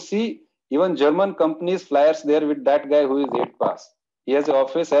I could see even German companies flyers there with that guy who is 8 pass. He has an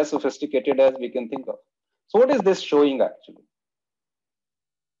office as sophisticated as we can think of. So what is this showing actually?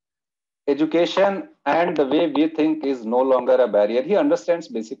 Education and the way we think is no longer a barrier. He understands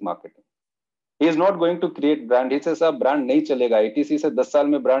basic marketing. He is not going to create brand. He says, "Ab brand nahi chalega. ITC se 10 saal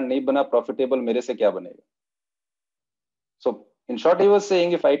mein brand nahi bana profitable. Mere se kya banega?" So in short, he was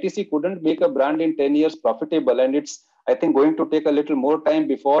saying if ITC couldn't make a brand in 10 years profitable, and it's, I think, going to take a little more time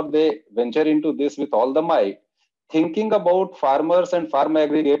before they venture into this with all the might, thinking about farmers and farm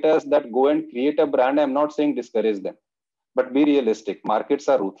aggregators that go and create a brand, I'm not saying discourage them, but be realistic. Markets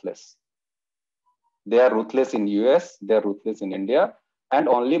are ruthless. They are ruthless in US, they are ruthless in India, and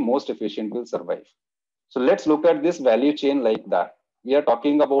only most efficient will survive. So let's look at this value chain like that. We are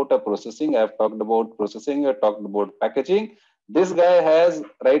talking about a processing. I've talked about processing. I've talked about packaging. This guy has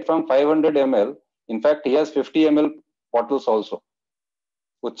right from 500 ml. In fact, he has 50 ml bottles also.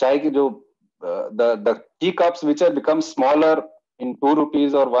 So chai ki jo, the teacups which have become smaller in 2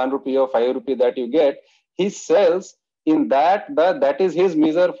 rupees or 1 rupee or 5 rupee that you get, he sells in that is his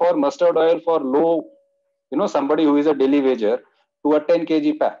measure for mustard oil for low, somebody who is a daily wager, to a 10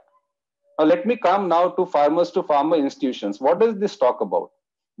 kg pack. Now let me come now to farmers to farmer institutions. What does this talk about?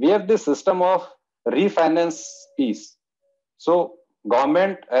 We have this system of refinance piece. So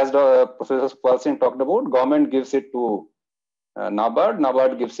government, as Professor Supal Singh talked about, government gives it to NABARD.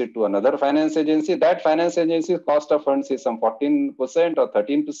 NABARD gives it to another finance agency. That finance agency's cost of funds is some 14% or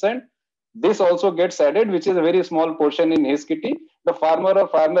 13%. This also gets added, which is a very small portion in his kitty. The farmer or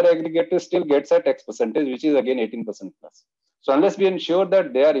farmer aggregator still gets a tax percentage, which is again 18% plus. So unless we ensure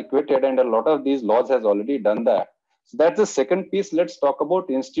that they are equated, and a lot of these laws has already done that. So that's the second piece. Let's talk about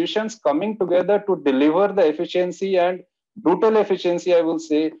institutions coming together to deliver the efficiency and brutal efficiency, I will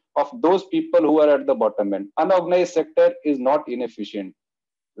say, of those people who are at the bottom end. Unorganized sector is not inefficient.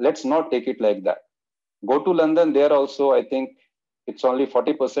 Let's not take it like that. Go to London, there also, I think, it's only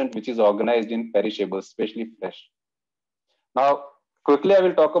 40% which is organized in perishables, especially fresh. Now, quickly, I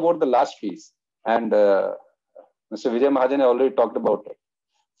will talk about the last piece. And Mr. Vijay Mahajan already talked about it.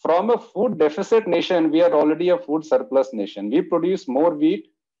 From a food deficit nation, we are already a food surplus nation. We produce more wheat,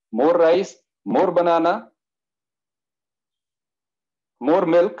 more rice, more banana, more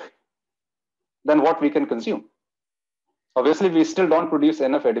milk than what we can consume. Obviously, we still don't produce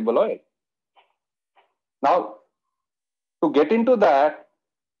enough edible oil. Now, to get into that,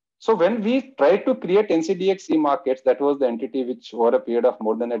 so when we tried to create NCDX e-markets, that was the entity which over a period of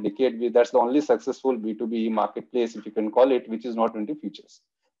more than a decade, that's the only successful B2B e-marketplace, if you can call it, which is not into futures.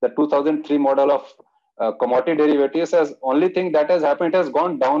 The 2003 model of commodity derivatives has only thing that has happened, it has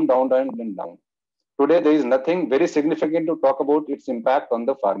gone down, down, down, and down. Today, there is nothing very significant to talk about its impact on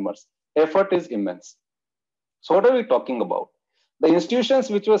the farmers. Effort is immense. So what are we talking about? The institutions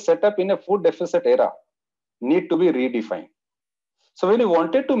which were set up in a food deficit era need to be redefined. So when you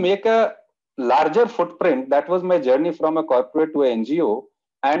wanted to make a larger footprint, that was my journey from a corporate to an NGO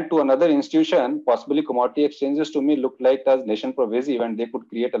and to another institution, possibly commodity exchanges to me looked like as nation pervasive and they could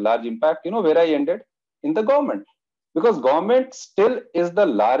create a large impact. You know where I ended? In the government. Because government still is the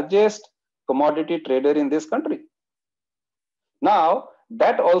largest commodity trader in this country. Now,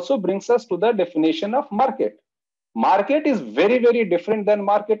 that also brings us to the definition of market. Market is very, very different than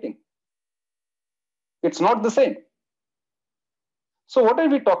marketing. It's not the same. So what are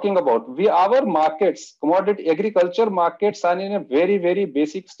we talking about? Our markets, commodity agriculture markets are in a very, very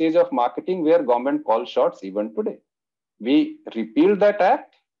basic stage of marketing where government calls shots even today. We repealed that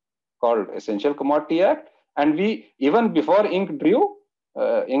act called Essential Commodity Act, and we, even before ink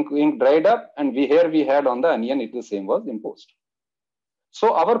dried up, and we had on the onion, the same was imposed.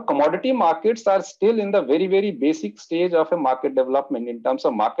 So our commodity markets are still in the very, very basic stage of a market development. In terms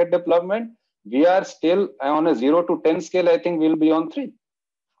of market development, we are still on a 0 to 10 scale. I think we'll be on 3.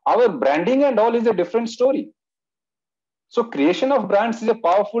 Our branding and all is a different story. So creation of brands is a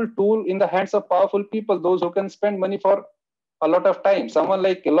powerful tool in the hands of powerful people, those who can spend money for a lot of time. Someone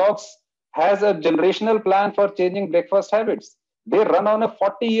like Kellogg's has a generational plan for changing breakfast habits. They run on a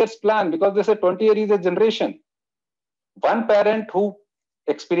 40 years plan because they say 20 years is a generation. One parent who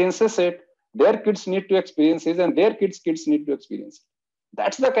experiences it, their kids need to experience it, and their kids' kids need to experience it.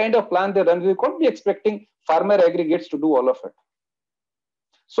 That's the kind of plan they run. We can't be expecting farmer aggregates to do all of it.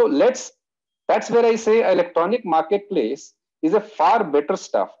 So that's where I say electronic marketplace is a far better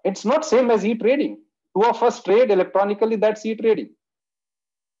stuff. It's not same as e-trading. Two of us trade electronically, that's e-trading.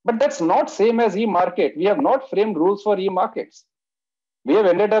 But that's not same as e-market. We have not framed rules for e-markets. We have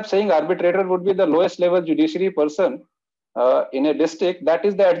ended up saying arbitrator would be the lowest level judiciary person in a district. That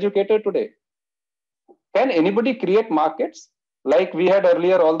is the adjudicator today. Can anybody create markets? Like we had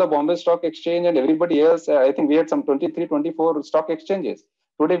earlier, all the Bombay Stock Exchange and everybody else, I think we had some 23, 24 stock exchanges.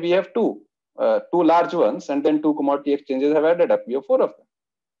 Today we have two large ones, and then 2 commodity exchanges have added up. We have 4 of them.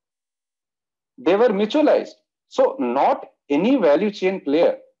 They were mutualized. So not any value chain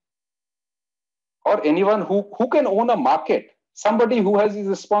player or anyone who can own a market, somebody who is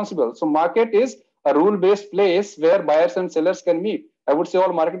responsible. So market is a rule-based place where buyers and sellers can meet. I would say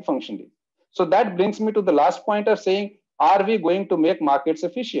all market functioning. So that brings me to the last point of saying, are we going to make markets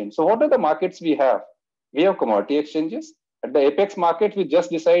efficient? So what are the markets we have? We have commodity exchanges. At the apex market, we just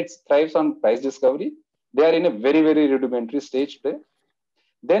decide thrives on price discovery. They are in a very, very rudimentary stage today.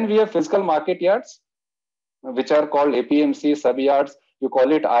 Then we have physical market yards, which are called APMC, sub-yards. You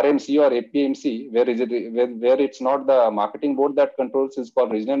call it RMC or APMC, where it's not the marketing board that controls, it's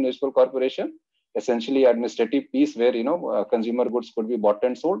called Regional Municipal Corporation. Essentially administrative piece where, consumer goods could be bought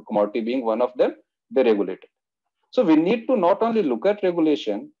and sold, commodity being one of them, they regulate it. So we need to not only look at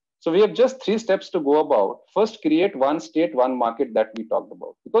regulation. So we have just 3 steps to go about. First, create one state, one market that we talked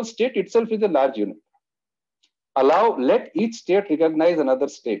about, because state itself is a large unit. Let each state recognize another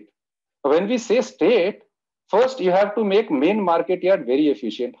state. When we say state, first you have to make main market yard very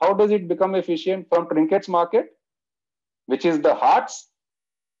efficient. How does it become efficient? From trinkets market, which is the hearts.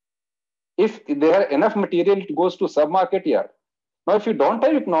 If there are enough material, it goes to sub-market yard. Now, if you don't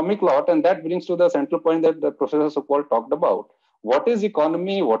have economic lot, and that brings to the central point that the Professor Sukwal talked about, what is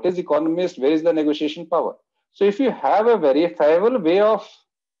economy, what is economist, where is the negotiation power? So if you have a verifiable way of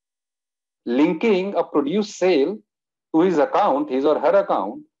linking a produce sale to his account, his or her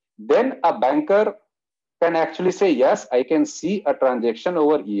account, then a banker can actually say, yes, I can see a transaction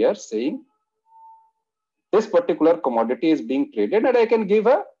over here saying this particular commodity is being traded and I can give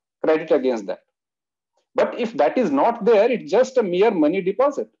a credit against that. But if that is not there, it's just a mere money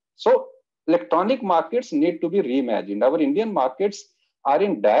deposit. So electronic markets need to be reimagined. Our Indian markets are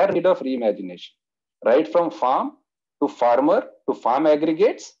in dire need of reimagination, right from farm to farmer to farm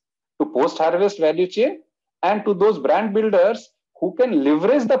aggregates to post-harvest value chain and to those brand builders who can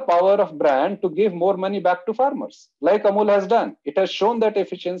leverage the power of brand to give more money back to farmers, like Amul has done. It has shown that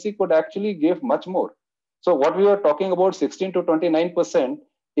efficiency could actually give much more. So what we were talking about, 16 to 29%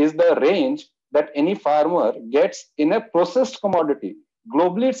 is the range that any farmer gets in a processed commodity.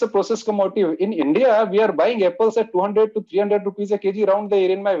 Globally, it's a processed commodity. In India, we are buying apples at 200 to 300 rupees a kg around the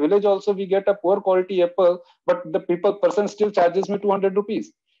area. In my village also, we get a poor quality apple, but the person still charges me 200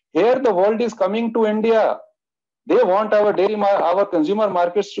 rupees. Here, the world is coming to India. They want our dairy, our consumer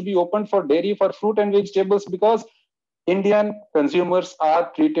markets to be open for dairy, for fruit and vegetables, because Indian consumers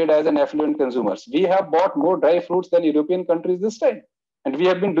are treated as an affluent consumers. We have bought more dry fruits than European countries this time. And we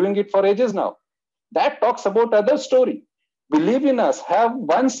have been doing it for ages now. That talks about other story. Believe in us, have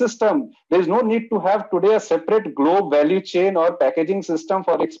one system. There is no need to have today a separate globe value chain or packaging system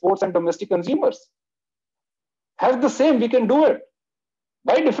for exports and domestic consumers. Have the same, we can do it.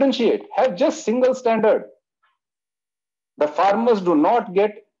 Why differentiate? Have just single standard. The farmers do not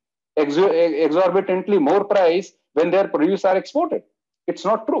get exorbitantly more price when their produce are exported. It's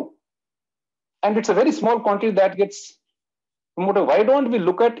not true. And it's a very small quantity that gets promoted. Why don't we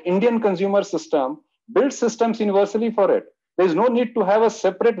look at Indian consumer system, build systems universally for it? There is no need to have a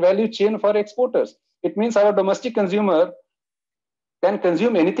separate value chain for exporters. It means our domestic consumer can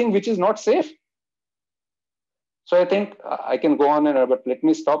consume anything which is not safe. So I think I can go on, but let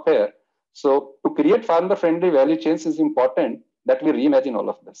me stop here. So to create farmer-friendly value chains is important that we reimagine all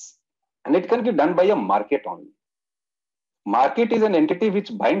of this. And it can be done by a market only. Market is an entity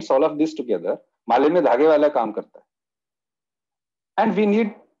which binds all of this together. Male mein dhage wala kaam karta hai. And we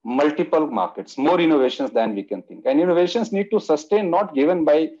need multiple markets, more innovations than we can think. And innovations need to sustain, not granted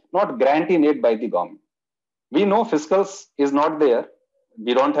by the government. We know fiscals is not there.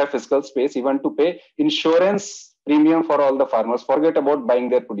 We don't have fiscal space even to pay insurance premium for all the farmers. Forget about buying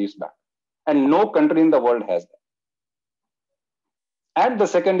their produce back. And no country in the world has that. And the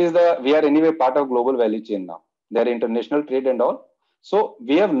second is we are anyway part of global value chain now. There are international trade and all. So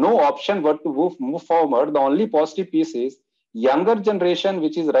we have no option but to move forward. The only positive piece is younger generation,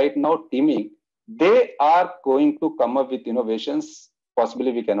 which is right now teeming, they are going to come up with innovations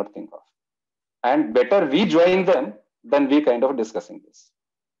possibly we cannot think of. And better we join them than we kind of discussing this.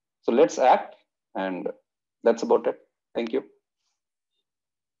 So let's act, and that's about it. Thank you.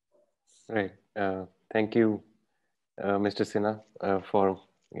 Right. Thank you, Mr. Sinha, for,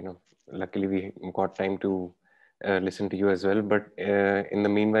 luckily we got time to listen to you as well. But in the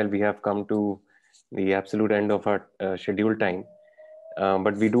meanwhile, we have come to the absolute end of our scheduled time.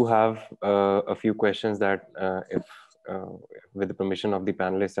 But we do have a few questions that, if with the permission of the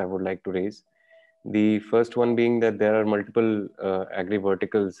panelists, I would like to raise. The first one being that there are multiple agri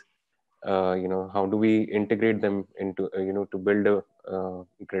verticals. How do we integrate them into, to build a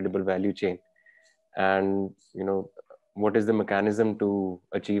incredible value chain? And, what is the mechanism to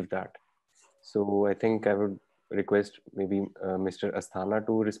achieve that? So I think I would request maybe Mr. Asthana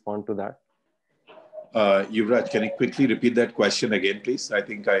to respond to that. Yuvraj, can you quickly repeat that question again, please? I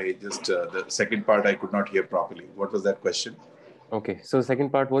think I just, the second part I could not hear properly. What was that question? Okay, so the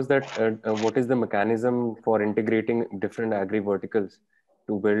second part was that what is the mechanism for integrating different agri verticals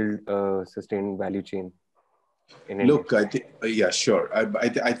to build a sustained value chain in India? Look, I think, yeah, sure.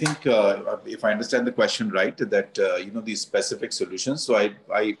 I think if I understand the question right, that, these specific solutions. So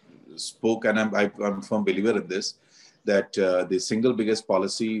I spoke, and I'm a firm believer in this, that the single biggest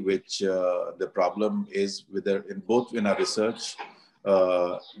policy which the problem is with in our research,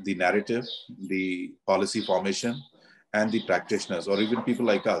 the narrative, the policy formation, and the practitioners, or even people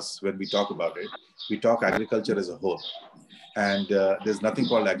like us, when we talk about it, we talk agriculture as a whole. And there's nothing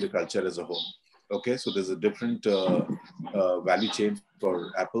called agriculture as a whole. Okay, so there's a different value chain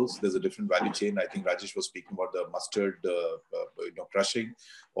for apples. There's a different value chain. I think Rajesh was speaking about the mustard, crushing,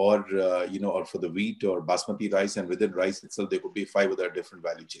 or or for the wheat or basmati rice, and within rice itself there could be 5 other different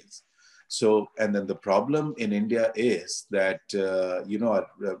value chains. So, and then the problem in India is that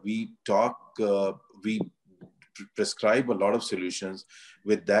we prescribe a lot of solutions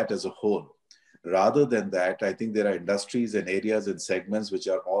with that as a whole. Rather than that, I think there are industries and areas and segments which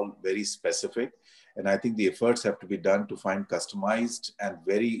are all very specific. And I think the efforts have to be done to find customized and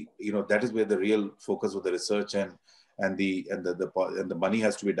very, that is where the real focus of the research and the money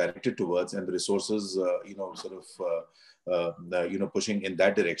has to be directed towards, and the resources, pushing in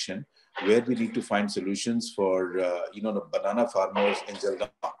that direction, where we need to find solutions for, the banana farmers in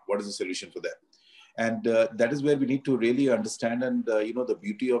Jalgaon. What is the solution for them? And that is where we need to really understand, and the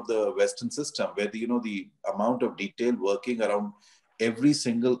beauty of the Western system, where the amount of detailed working around every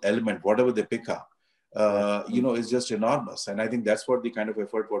single element, whatever they pick up, is just enormous. And I think that's what the kind of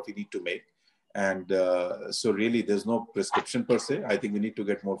effort what we need to make. And so really, there's no prescription per se. I think we need to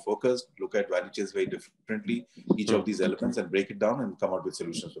get more focused, look at value chains very differently, each of these elements, and break it down and come out with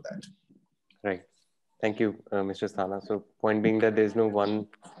solutions for that. Right. Thank you, Mr. Asthana. So point being that there's no one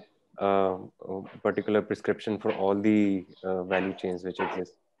particular prescription for all the value chains which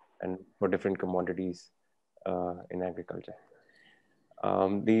exist and for different commodities in agriculture.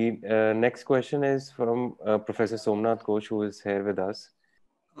 The next question is from Professor Somnath Ghosh, who is here with us.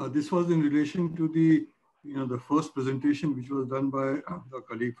 This was in relation to the, the first presentation which was done by the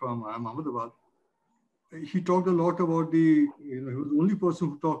colleague from Ahmedabad. He talked a lot about he was the only person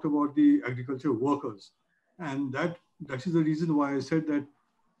who talked about the agriculture workers, and that is the reason why I said that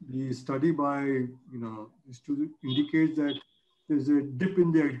the study by the student indicates that there's a dip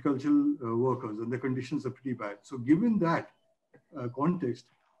in the agricultural workers and the conditions are pretty bad. So given that context,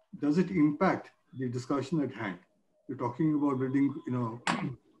 does it impact the discussion at hand? We're talking about building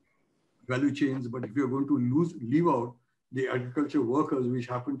value chains, but if you're going to leave out the agriculture workers, which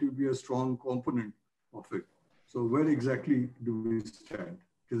happen to be a strong component of it, so where exactly do we stand?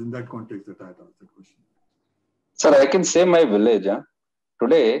 It is in that context that I had asked the question. Sir, I can say my village.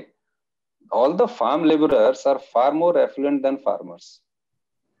 Today, all the farm laborers are far more affluent than farmers.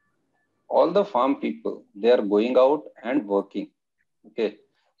 All the farm people, they are going out and working. Okay.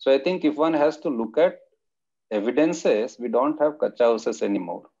 So I think if one has to look at evidences, we don't have kacha houses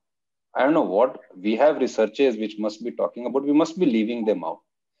anymore. I don't know what we have researches which must be talking about, we must be leaving them out.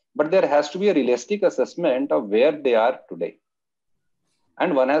 But there has to be a realistic assessment of where they are today.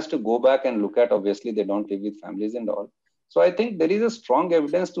 And one has to go back and look at, obviously they don't live with families and all. So I think there is a strong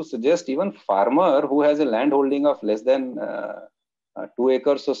evidence to suggest even farmer who has a land holding of less than 2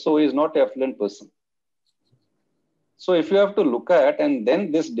 acres or so is not an affluent person. So if you have to look at, and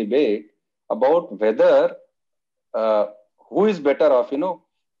then this debate about whether who is better off,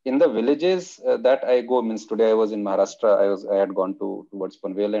 in the villages that I go, means today I was in Maharashtra, I had gone towards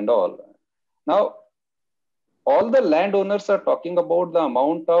Panvel and all. Now, all the landowners are talking about the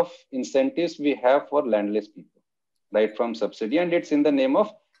amount of incentives we have for landless people. right from subsidy, and it's in the name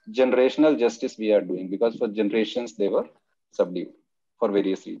of generational justice we are doing, because for generations they were subdued for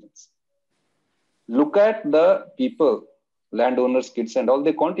various reasons. Look at the people, landowners, kids and all,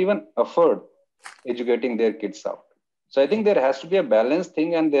 they can't even afford educating their kids out. So I think there has to be a balanced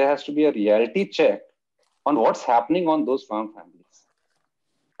thing, and there has to be a reality check on what's happening on those farm families.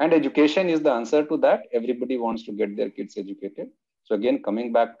 And education is the answer to that. Everybody wants to get their kids educated. So again,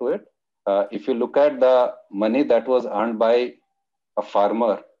 coming back to it, if you look at the money that was earned by a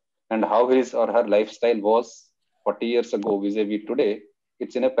farmer and how his or her lifestyle was 40 years ago vis-a-vis today,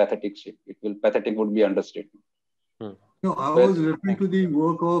 it's in a pathetic shape. Pathetic would be understatement. No, I was referring to the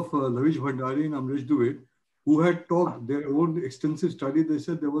work of Lavish Bhandari and Amresh Dubey, who had talked their own extensive study. They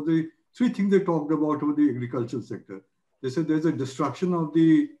said there were three things they talked about over the agricultural sector. They said there's a destruction of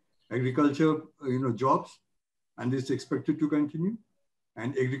the agriculture, jobs, and it's expected to continue.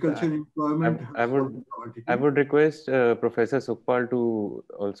 And agriculture employment. I would request Professor Sukhpal to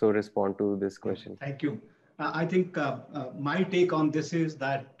also respond to this question. Thank you. I think my take on this is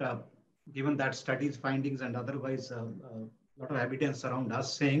that given that studies, findings, and otherwise a lot of evidence around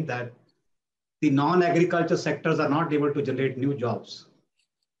us saying that the non-agriculture sectors are not able to generate new jobs.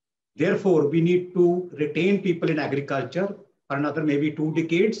 Therefore, we need to retain people in agriculture for another maybe 2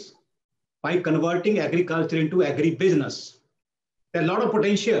 decades by converting agriculture into agri-business. There's a lot of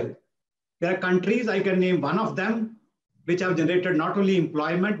potential. There are countries, I can name one of them, which have generated not only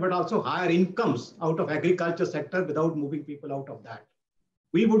employment, but also higher incomes out of agriculture sector without moving people out of that.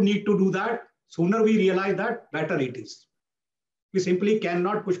 We would need to do that. Sooner we realize that, better it is. We simply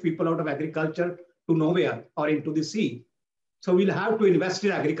cannot push people out of agriculture to nowhere or into the sea. So we'll have to invest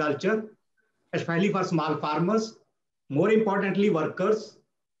in agriculture, especially for small farmers, more importantly, workers,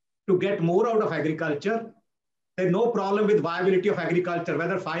 to get more out of agriculture. There's no problem with viability of agriculture,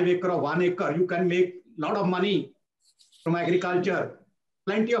 whether 5 acre or 1 acre, you can make a lot of money from agriculture.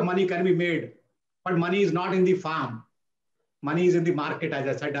 Plenty of money can be made, but money is not in the farm. Money is in the market, as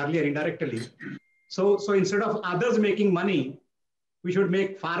I said earlier, indirectly. So instead of others making money, we should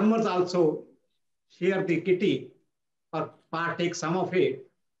make farmers also share the kitty or partake some of it.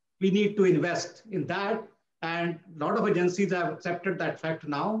 We need to invest in that. And a lot of agencies have accepted that fact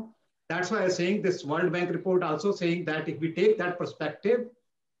now. That's why I'm saying this World Bank report also saying that if we take that perspective,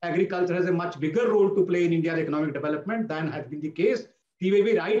 agriculture has a much bigger role to play in India's economic development than has been the case. The way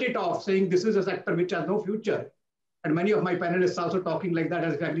we write it off, saying this is a sector which has no future. And many of my panelists also talking like that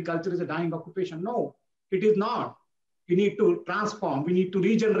as if agriculture is a dying occupation. No, it is not. We need to transform. We need to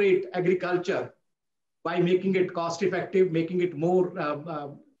regenerate agriculture by making it cost effective, making it more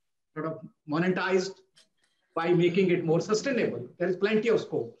sort of monetized, by making it more sustainable. There is plenty of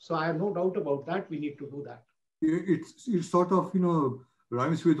scope. So I have no doubt about that. We need to do that. It sort of,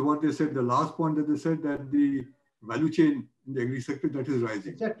 rhymes with what they said, the last point that they said, that the value chain in the agri sector that is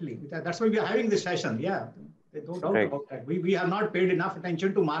rising. Exactly. That's why we are having this session. Yeah, there's no doubt about that. We have not paid enough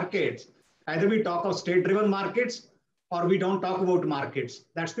attention to markets. Either we talk of state-driven markets or we don't talk about markets.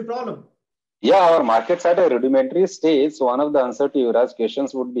 That's the problem. Yeah, our markets at a rudimentary stage. So one of the answer to Yuvraj's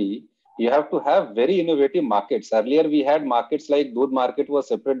questions would be, you have to have very innovative markets. Earlier, we had markets like Doodh market was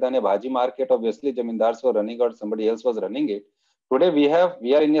separate than a Bhaji market. Obviously, Jamindars were running or somebody else was running it. Today,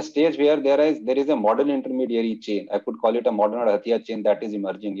 we are in a stage where there is a modern intermediary chain. I could call it a modern or Hathia chain that is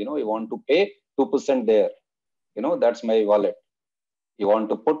emerging. You want to pay 2% there. That's my wallet. You want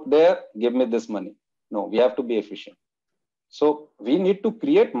to put there, give me this money. No, we have to be efficient. So we need to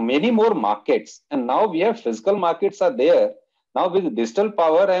create many more markets. And now we have physical markets are there. Now with digital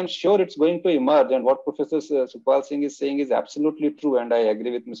power, I am sure it's going to emerge. And what Professor Sukhpal Singh is saying is absolutely true. And I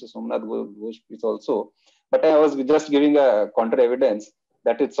agree with Mr. Somnath Ghosh also. But I was just giving a counter evidence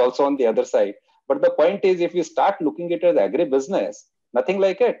that it's also on the other side. But the point is, if we start looking at it as agri-business, nothing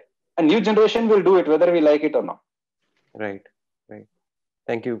like it. A new generation will do it, whether we like it or not. Right.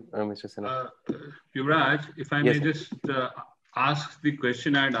 Thank you, Mr. Sinha. Yuvraj, if I may just ask the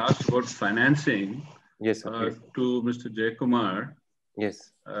question I had asked about financing. Yes, to Mr. Jaykumar.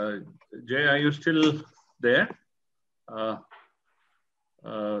 Yes. Jay, are you still there?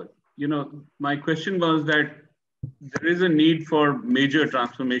 My question was that there is a need for major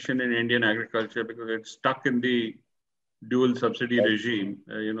transformation in Indian agriculture because it's stuck in the dual subsidy regime,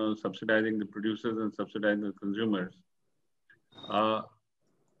 subsidizing the producers and subsidizing the consumers.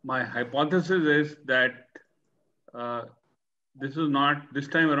 My hypothesis is that this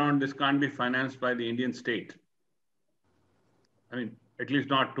time around, this can't be financed by the Indian state. I mean, at least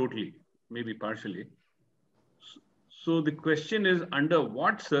not totally, maybe partially. So the question is, under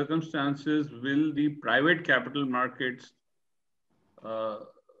what circumstances will the private capital markets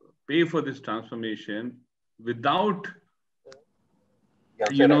pay for this transformation without,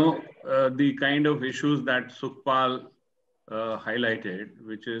 the kind of issues that Sukhpal highlighted,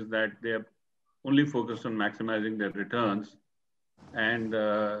 which is that they are only focused on maximizing their returns and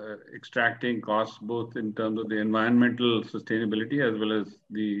extracting costs, both in terms of the environmental sustainability as well as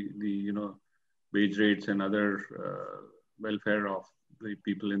the wage rates and other welfare of the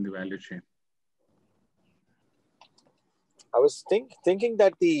people in the value chain. I was thinking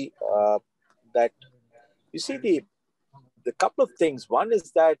that that you see the couple of things. One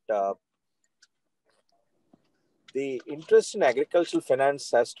is that the interest in agricultural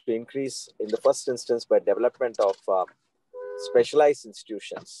finance has to increase in the first instance by development of specialized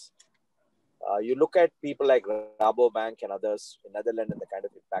institutions. You look at people like Rabobank and others in Netherlands and the kind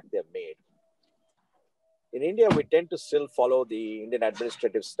of impact they have made. In India, we tend to still follow the Indian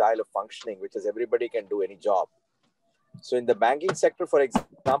administrative style of functioning, which is everybody can do any job. So in the banking sector, for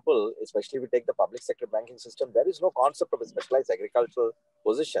example, especially if we take the public sector banking system, there is no concept of a specialized agricultural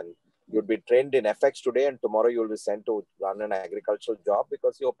position. You'd be trained in FX today and tomorrow you'll be sent to run an agricultural job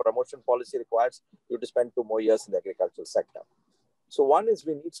because your promotion policy requires you to spend 2 more years in the agricultural sector. So one is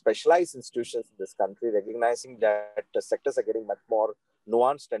we need specialized institutions in this country, recognizing that the sectors are getting much more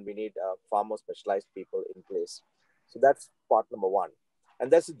nuanced and we need far more specialized people in place. So that's part number one. And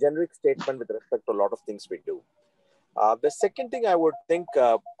that's a generic statement with respect to a lot of things we do. The second thing I would think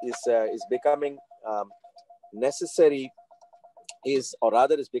is becoming necessary is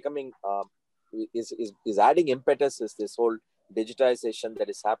becoming is adding impetus is this whole digitization that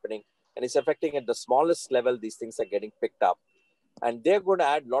is happening, and it's affecting at the smallest level. These things are getting picked up, and they're going to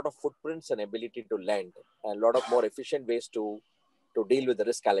add a lot of footprints and ability to lend and a lot of more efficient ways to deal with the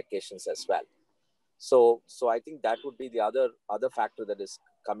risk allocations as well. So I think that would be the other factor that is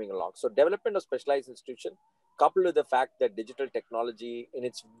coming along. So development of specialized institution, coupled with the fact that digital technology in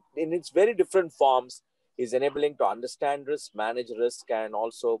its very different forms is enabling to understand risk, manage risk, and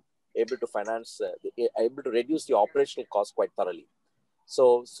also able to finance, able to reduce the operational costs quite thoroughly.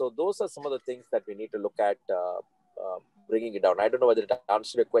 So those are some of the things that we need to look at bringing it down. I don't know whether it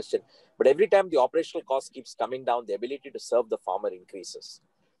answered your question, but every time the operational cost keeps coming down, the ability to serve the farmer increases.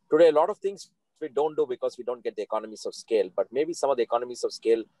 Today, a lot of things we don't do because we don't get the economies of scale, but maybe some of the economies of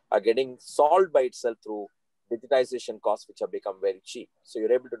scale are getting solved by itself through digitization costs, which have become very cheap. So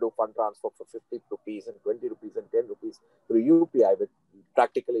you're able to do fund transfer for 50 rupees and 20 rupees and 10 rupees through UPI with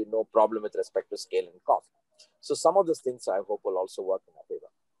practically no problem with respect to scale and cost. So some of those things I hope will also work in our favor.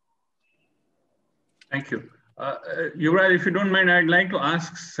 Thank you. Yuvraj, if you don't mind, I'd like to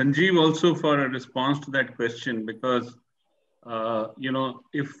ask Sanjeev also for a response to that question, because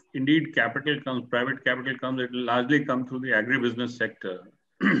if indeed capital comes, private capital comes, it will largely come through the agribusiness sector.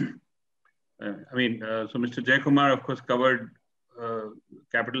 So Mr. Jayakumar, of course, covered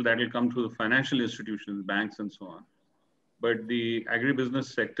capital that will come through the financial institutions, banks, and so on. But the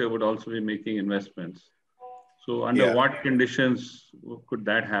agribusiness sector would also be making investments. So under what conditions could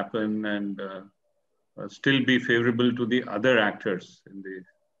that happen and still be favorable to the other actors in the...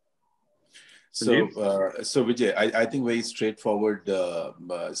 So Vijay, I think very straightforward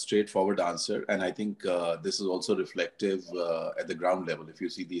answer. And I think this is also reflective at the ground level. If you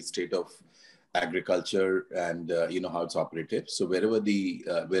see the state of agriculture and how it's operated. So wherever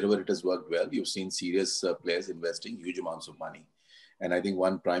it has worked well, you've seen serious players investing huge amounts of money. And I think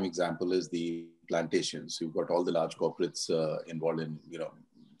one prime example is the plantations. You've got all the large corporates involved in,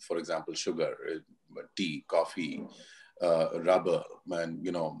 for example, sugar, tea, coffee, rubber, and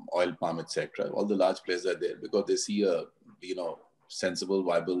oil palm, etc. All the large players are there because they see a sensible,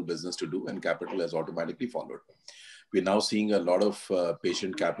 viable business to do, and capital has automatically followed. We're now seeing a lot of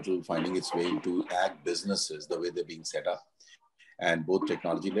patient capital finding its way into ag businesses, the way they're being set up, and both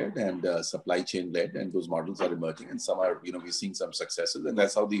technology-led and supply chain-led, and those models are emerging, and some are, we're seeing some successes, and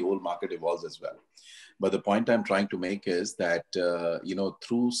that's how the whole market evolves as well. But the point I'm trying to make is that,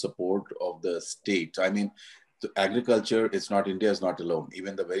 through support of the state, the agriculture, India is not alone.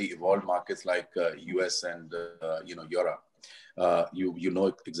 Even the very evolved markets like US and, Europe, you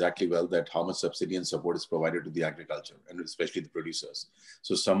know exactly well that how much subsidy and support is provided to the agriculture and especially the producers.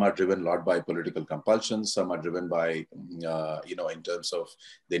 So some are driven a lot by political compulsion. Some are driven by, in terms of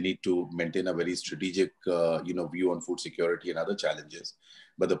they need to maintain a very strategic, view on food security and other challenges.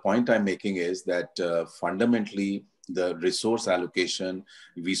 But the point I'm making is that fundamentally, the resource allocation,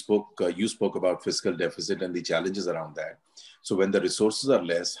 you spoke about fiscal deficit and the challenges around that. So when the resources are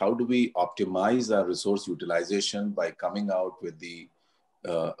less, how do we optimize our resource utilization by coming out with the,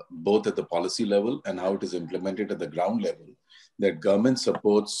 both at the policy level and how it is implemented at the ground level, that government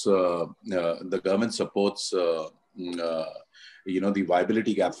supports, the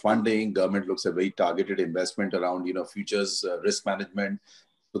viability gap funding. Government looks at very targeted investment around, futures risk management.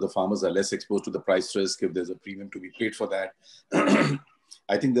 So the farmers are less exposed to the price risk if there's a premium to be paid for that.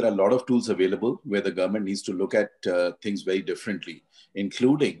 I think there are a lot of tools available where the government needs to look at things very differently,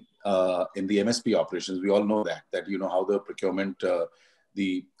 including in the MSP operations. We all know that how the procurement,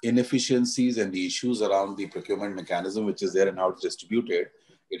 the inefficiencies and the issues around the procurement mechanism, which is there and how it's distributed.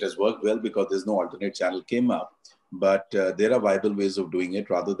 It has worked well because there's no alternate channel came up, but there are viable ways of doing it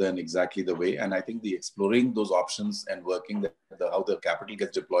rather than exactly the way. And I think the exploring those options and working how the capital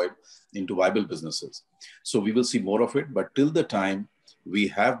gets deployed into viable businesses. So we will see more of it, but till the time we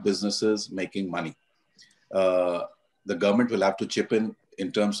have businesses making money, the government will have to chip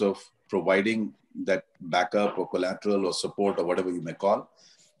in terms of providing that backup or collateral or support or whatever you may call.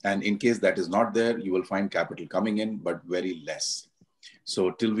 And in case that is not there, you will find capital coming in, but very less. So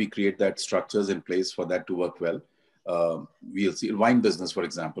till we create that structures in place for that to work well, we'll see wine business, for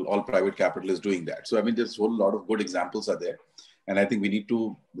example, all private capital is doing that. So, I mean, there's a whole lot of good examples are there. And I think we need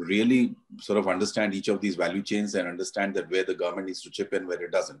to really sort of understand each of these value chains and understand that where the government needs to chip in, where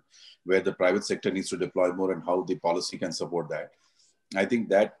it doesn't, where the private sector needs to deploy more and how the policy can support that. I think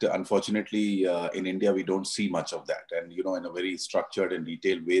that unfortunately in India, we don't see much of that. And, in a very structured and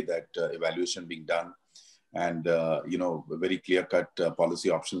detailed way that evaluation being done and, very clear-cut policy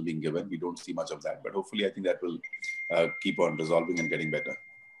options being given. We don't see much of that, but hopefully I think that will keep on resolving and getting better.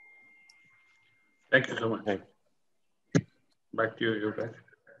 Thank you so much. Right. Back to you, Yuvraj.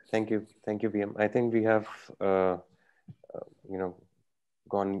 Thank you, PM. I think we have,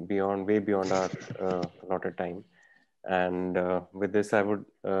 gone way beyond our allotted time. And with this, I would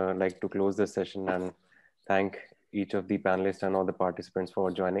like to close this session and thank each of the panelists and all the participants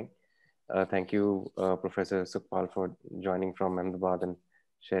for joining. Thank you, Professor Sukhpal, for joining from Ahmedabad and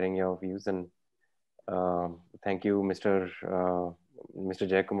sharing your views. And thank you, Mr.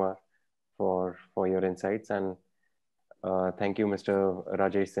 Jayakumar, for your insights. And thank you, Mr.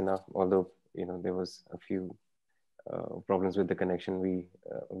 Rajesh Sinha. Although there was a few problems with the connection, we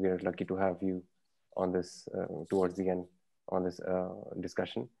are lucky to have you on this towards the end on this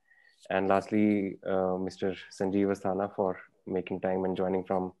discussion. And lastly, Mr. Sanjeev Asthana for making time and joining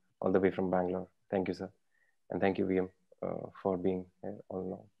from all the way from Bangalore. Thank you, sir. And thank you, VM, for being here all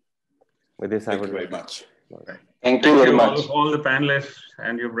along. With this, thank you very much. Thank you very much. All the panelists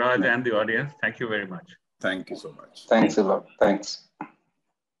and Yuvraj and the audience. Thank you very much. Thank you so much. Thanks a lot. Thanks.